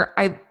together,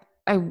 I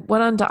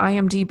went on to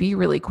IMDb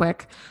really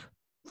quick.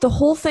 The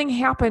whole thing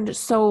happened.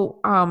 So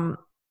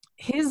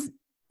his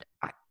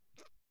I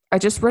I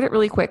just read it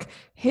really quick.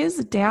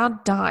 His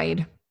dad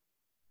died,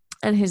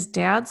 and his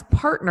dad's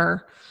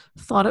partner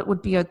thought it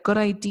would be a good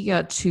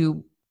idea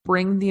to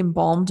bring the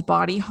embalmed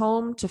body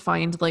home to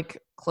find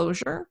like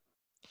closure.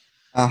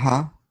 Uh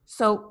huh.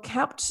 So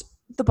kept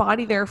the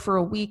body there for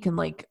a week and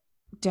like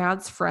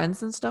dad's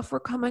friends and stuff were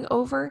coming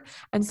over.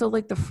 And so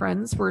like the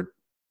friends were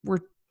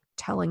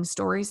telling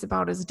stories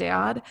about his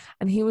dad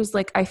and he was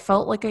like, I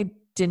felt like I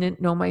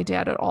didn't know my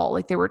dad at all.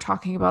 Like they were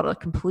talking about a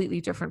completely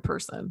different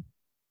person.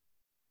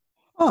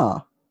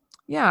 Huh.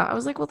 Yeah, I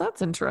was like, well,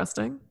 that's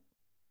interesting.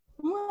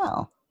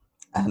 Wow.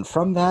 And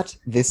from that,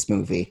 this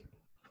movie.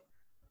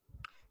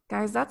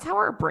 Guys, that's how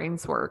our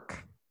brains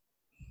work.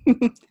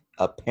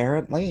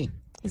 Apparently.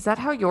 Is that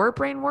how your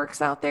brain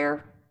works out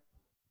there?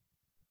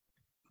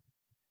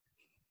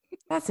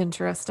 That's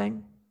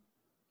interesting.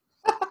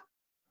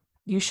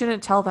 You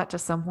shouldn't tell that to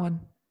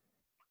someone.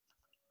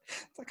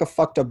 It's like a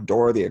fucked up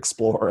Dora the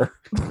Explorer.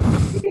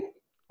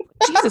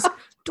 Jesus,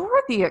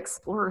 Dora the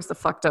Explorer is the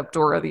fucked up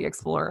Dora the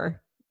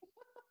Explorer.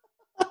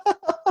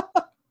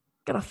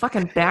 Got a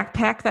fucking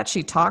backpack that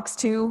she talks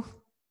to.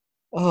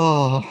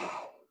 Oh.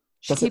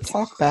 She Does it keeps,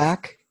 talk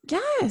back?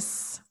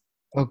 yes,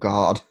 Oh,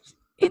 God.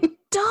 it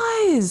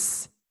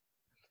does.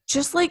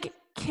 Just like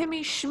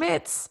Kimmy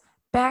Schmidt's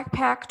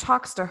backpack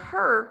talks to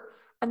her,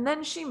 and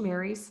then she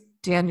marries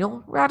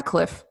Daniel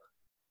Radcliffe.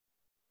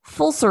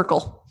 Full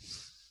circle.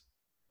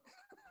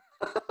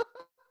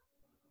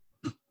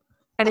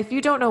 And if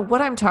you don't know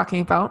what I'm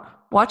talking about,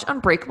 watch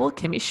Unbreakable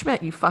Kimmy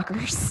Schmidt, you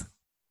fuckers.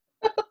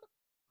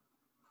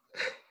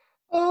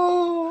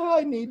 Oh,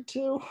 I need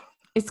to.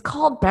 It's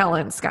called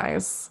balance,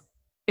 guys.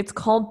 It's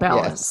called Yes.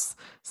 balance.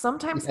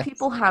 Sometimes Yes.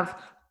 people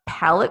have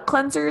palate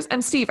cleansers.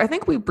 And Steve, I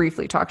think we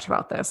briefly talked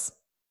about this.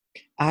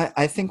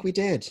 I think we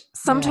did. Yeah.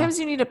 Sometimes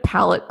you need a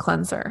palate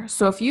cleanser.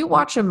 So if you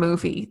watch a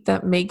movie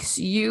that makes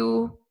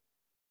you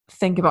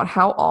think about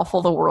how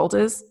awful the world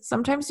is,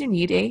 sometimes you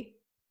need a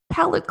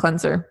palate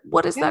cleanser.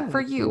 What is that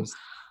for you?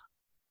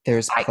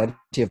 There's I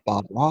plenty of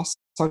Bob Ross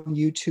on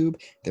YouTube.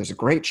 There's a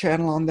great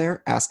channel on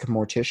there, Ask a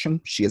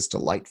Mortician. She is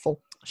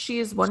delightful. She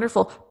is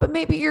wonderful, but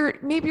you're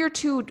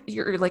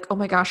like, oh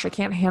my gosh, I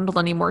can't handle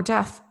any more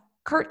death.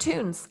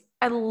 Cartoons.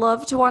 I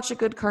love to watch a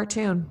good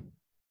cartoon.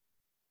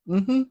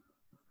 Mm-hmm.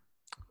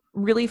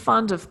 Really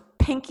fond of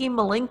Pinky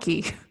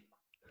Malinky.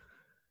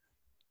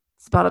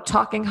 It's about a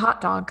talking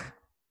hot dog.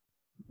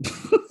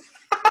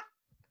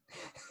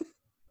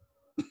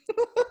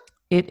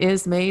 It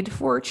is made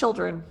for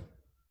children.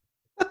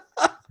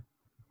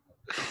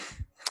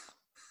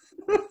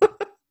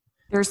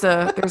 There's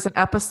an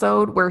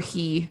episode where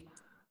he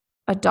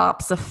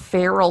adopts a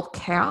feral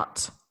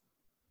cat.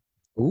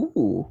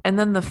 Ooh. And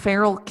then the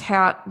feral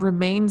cat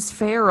remains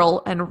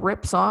feral and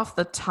rips off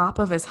the top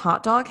of his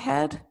hot dog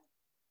head.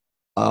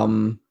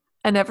 And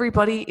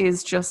everybody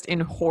is just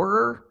in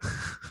horror.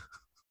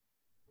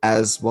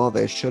 As well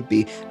they should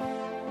be.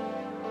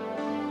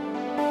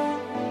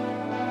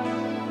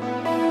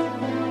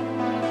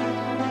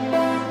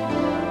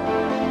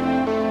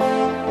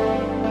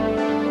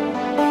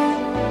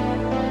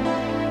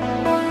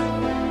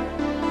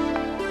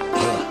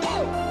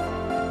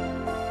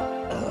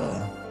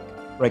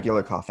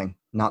 Regular coughing,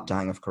 not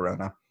dying of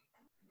corona.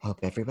 Hope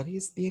everybody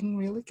is being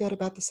really good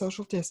about the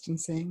social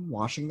distancing,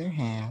 washing their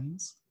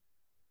hands.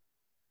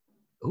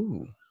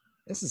 Ooh,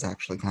 this is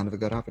actually kind of a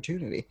good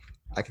opportunity.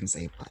 I can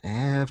say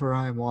whatever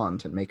I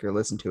want and make her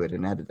listen to it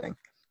in editing.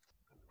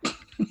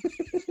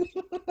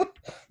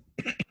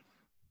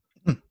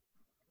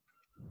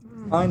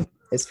 Fine,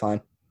 it's fine.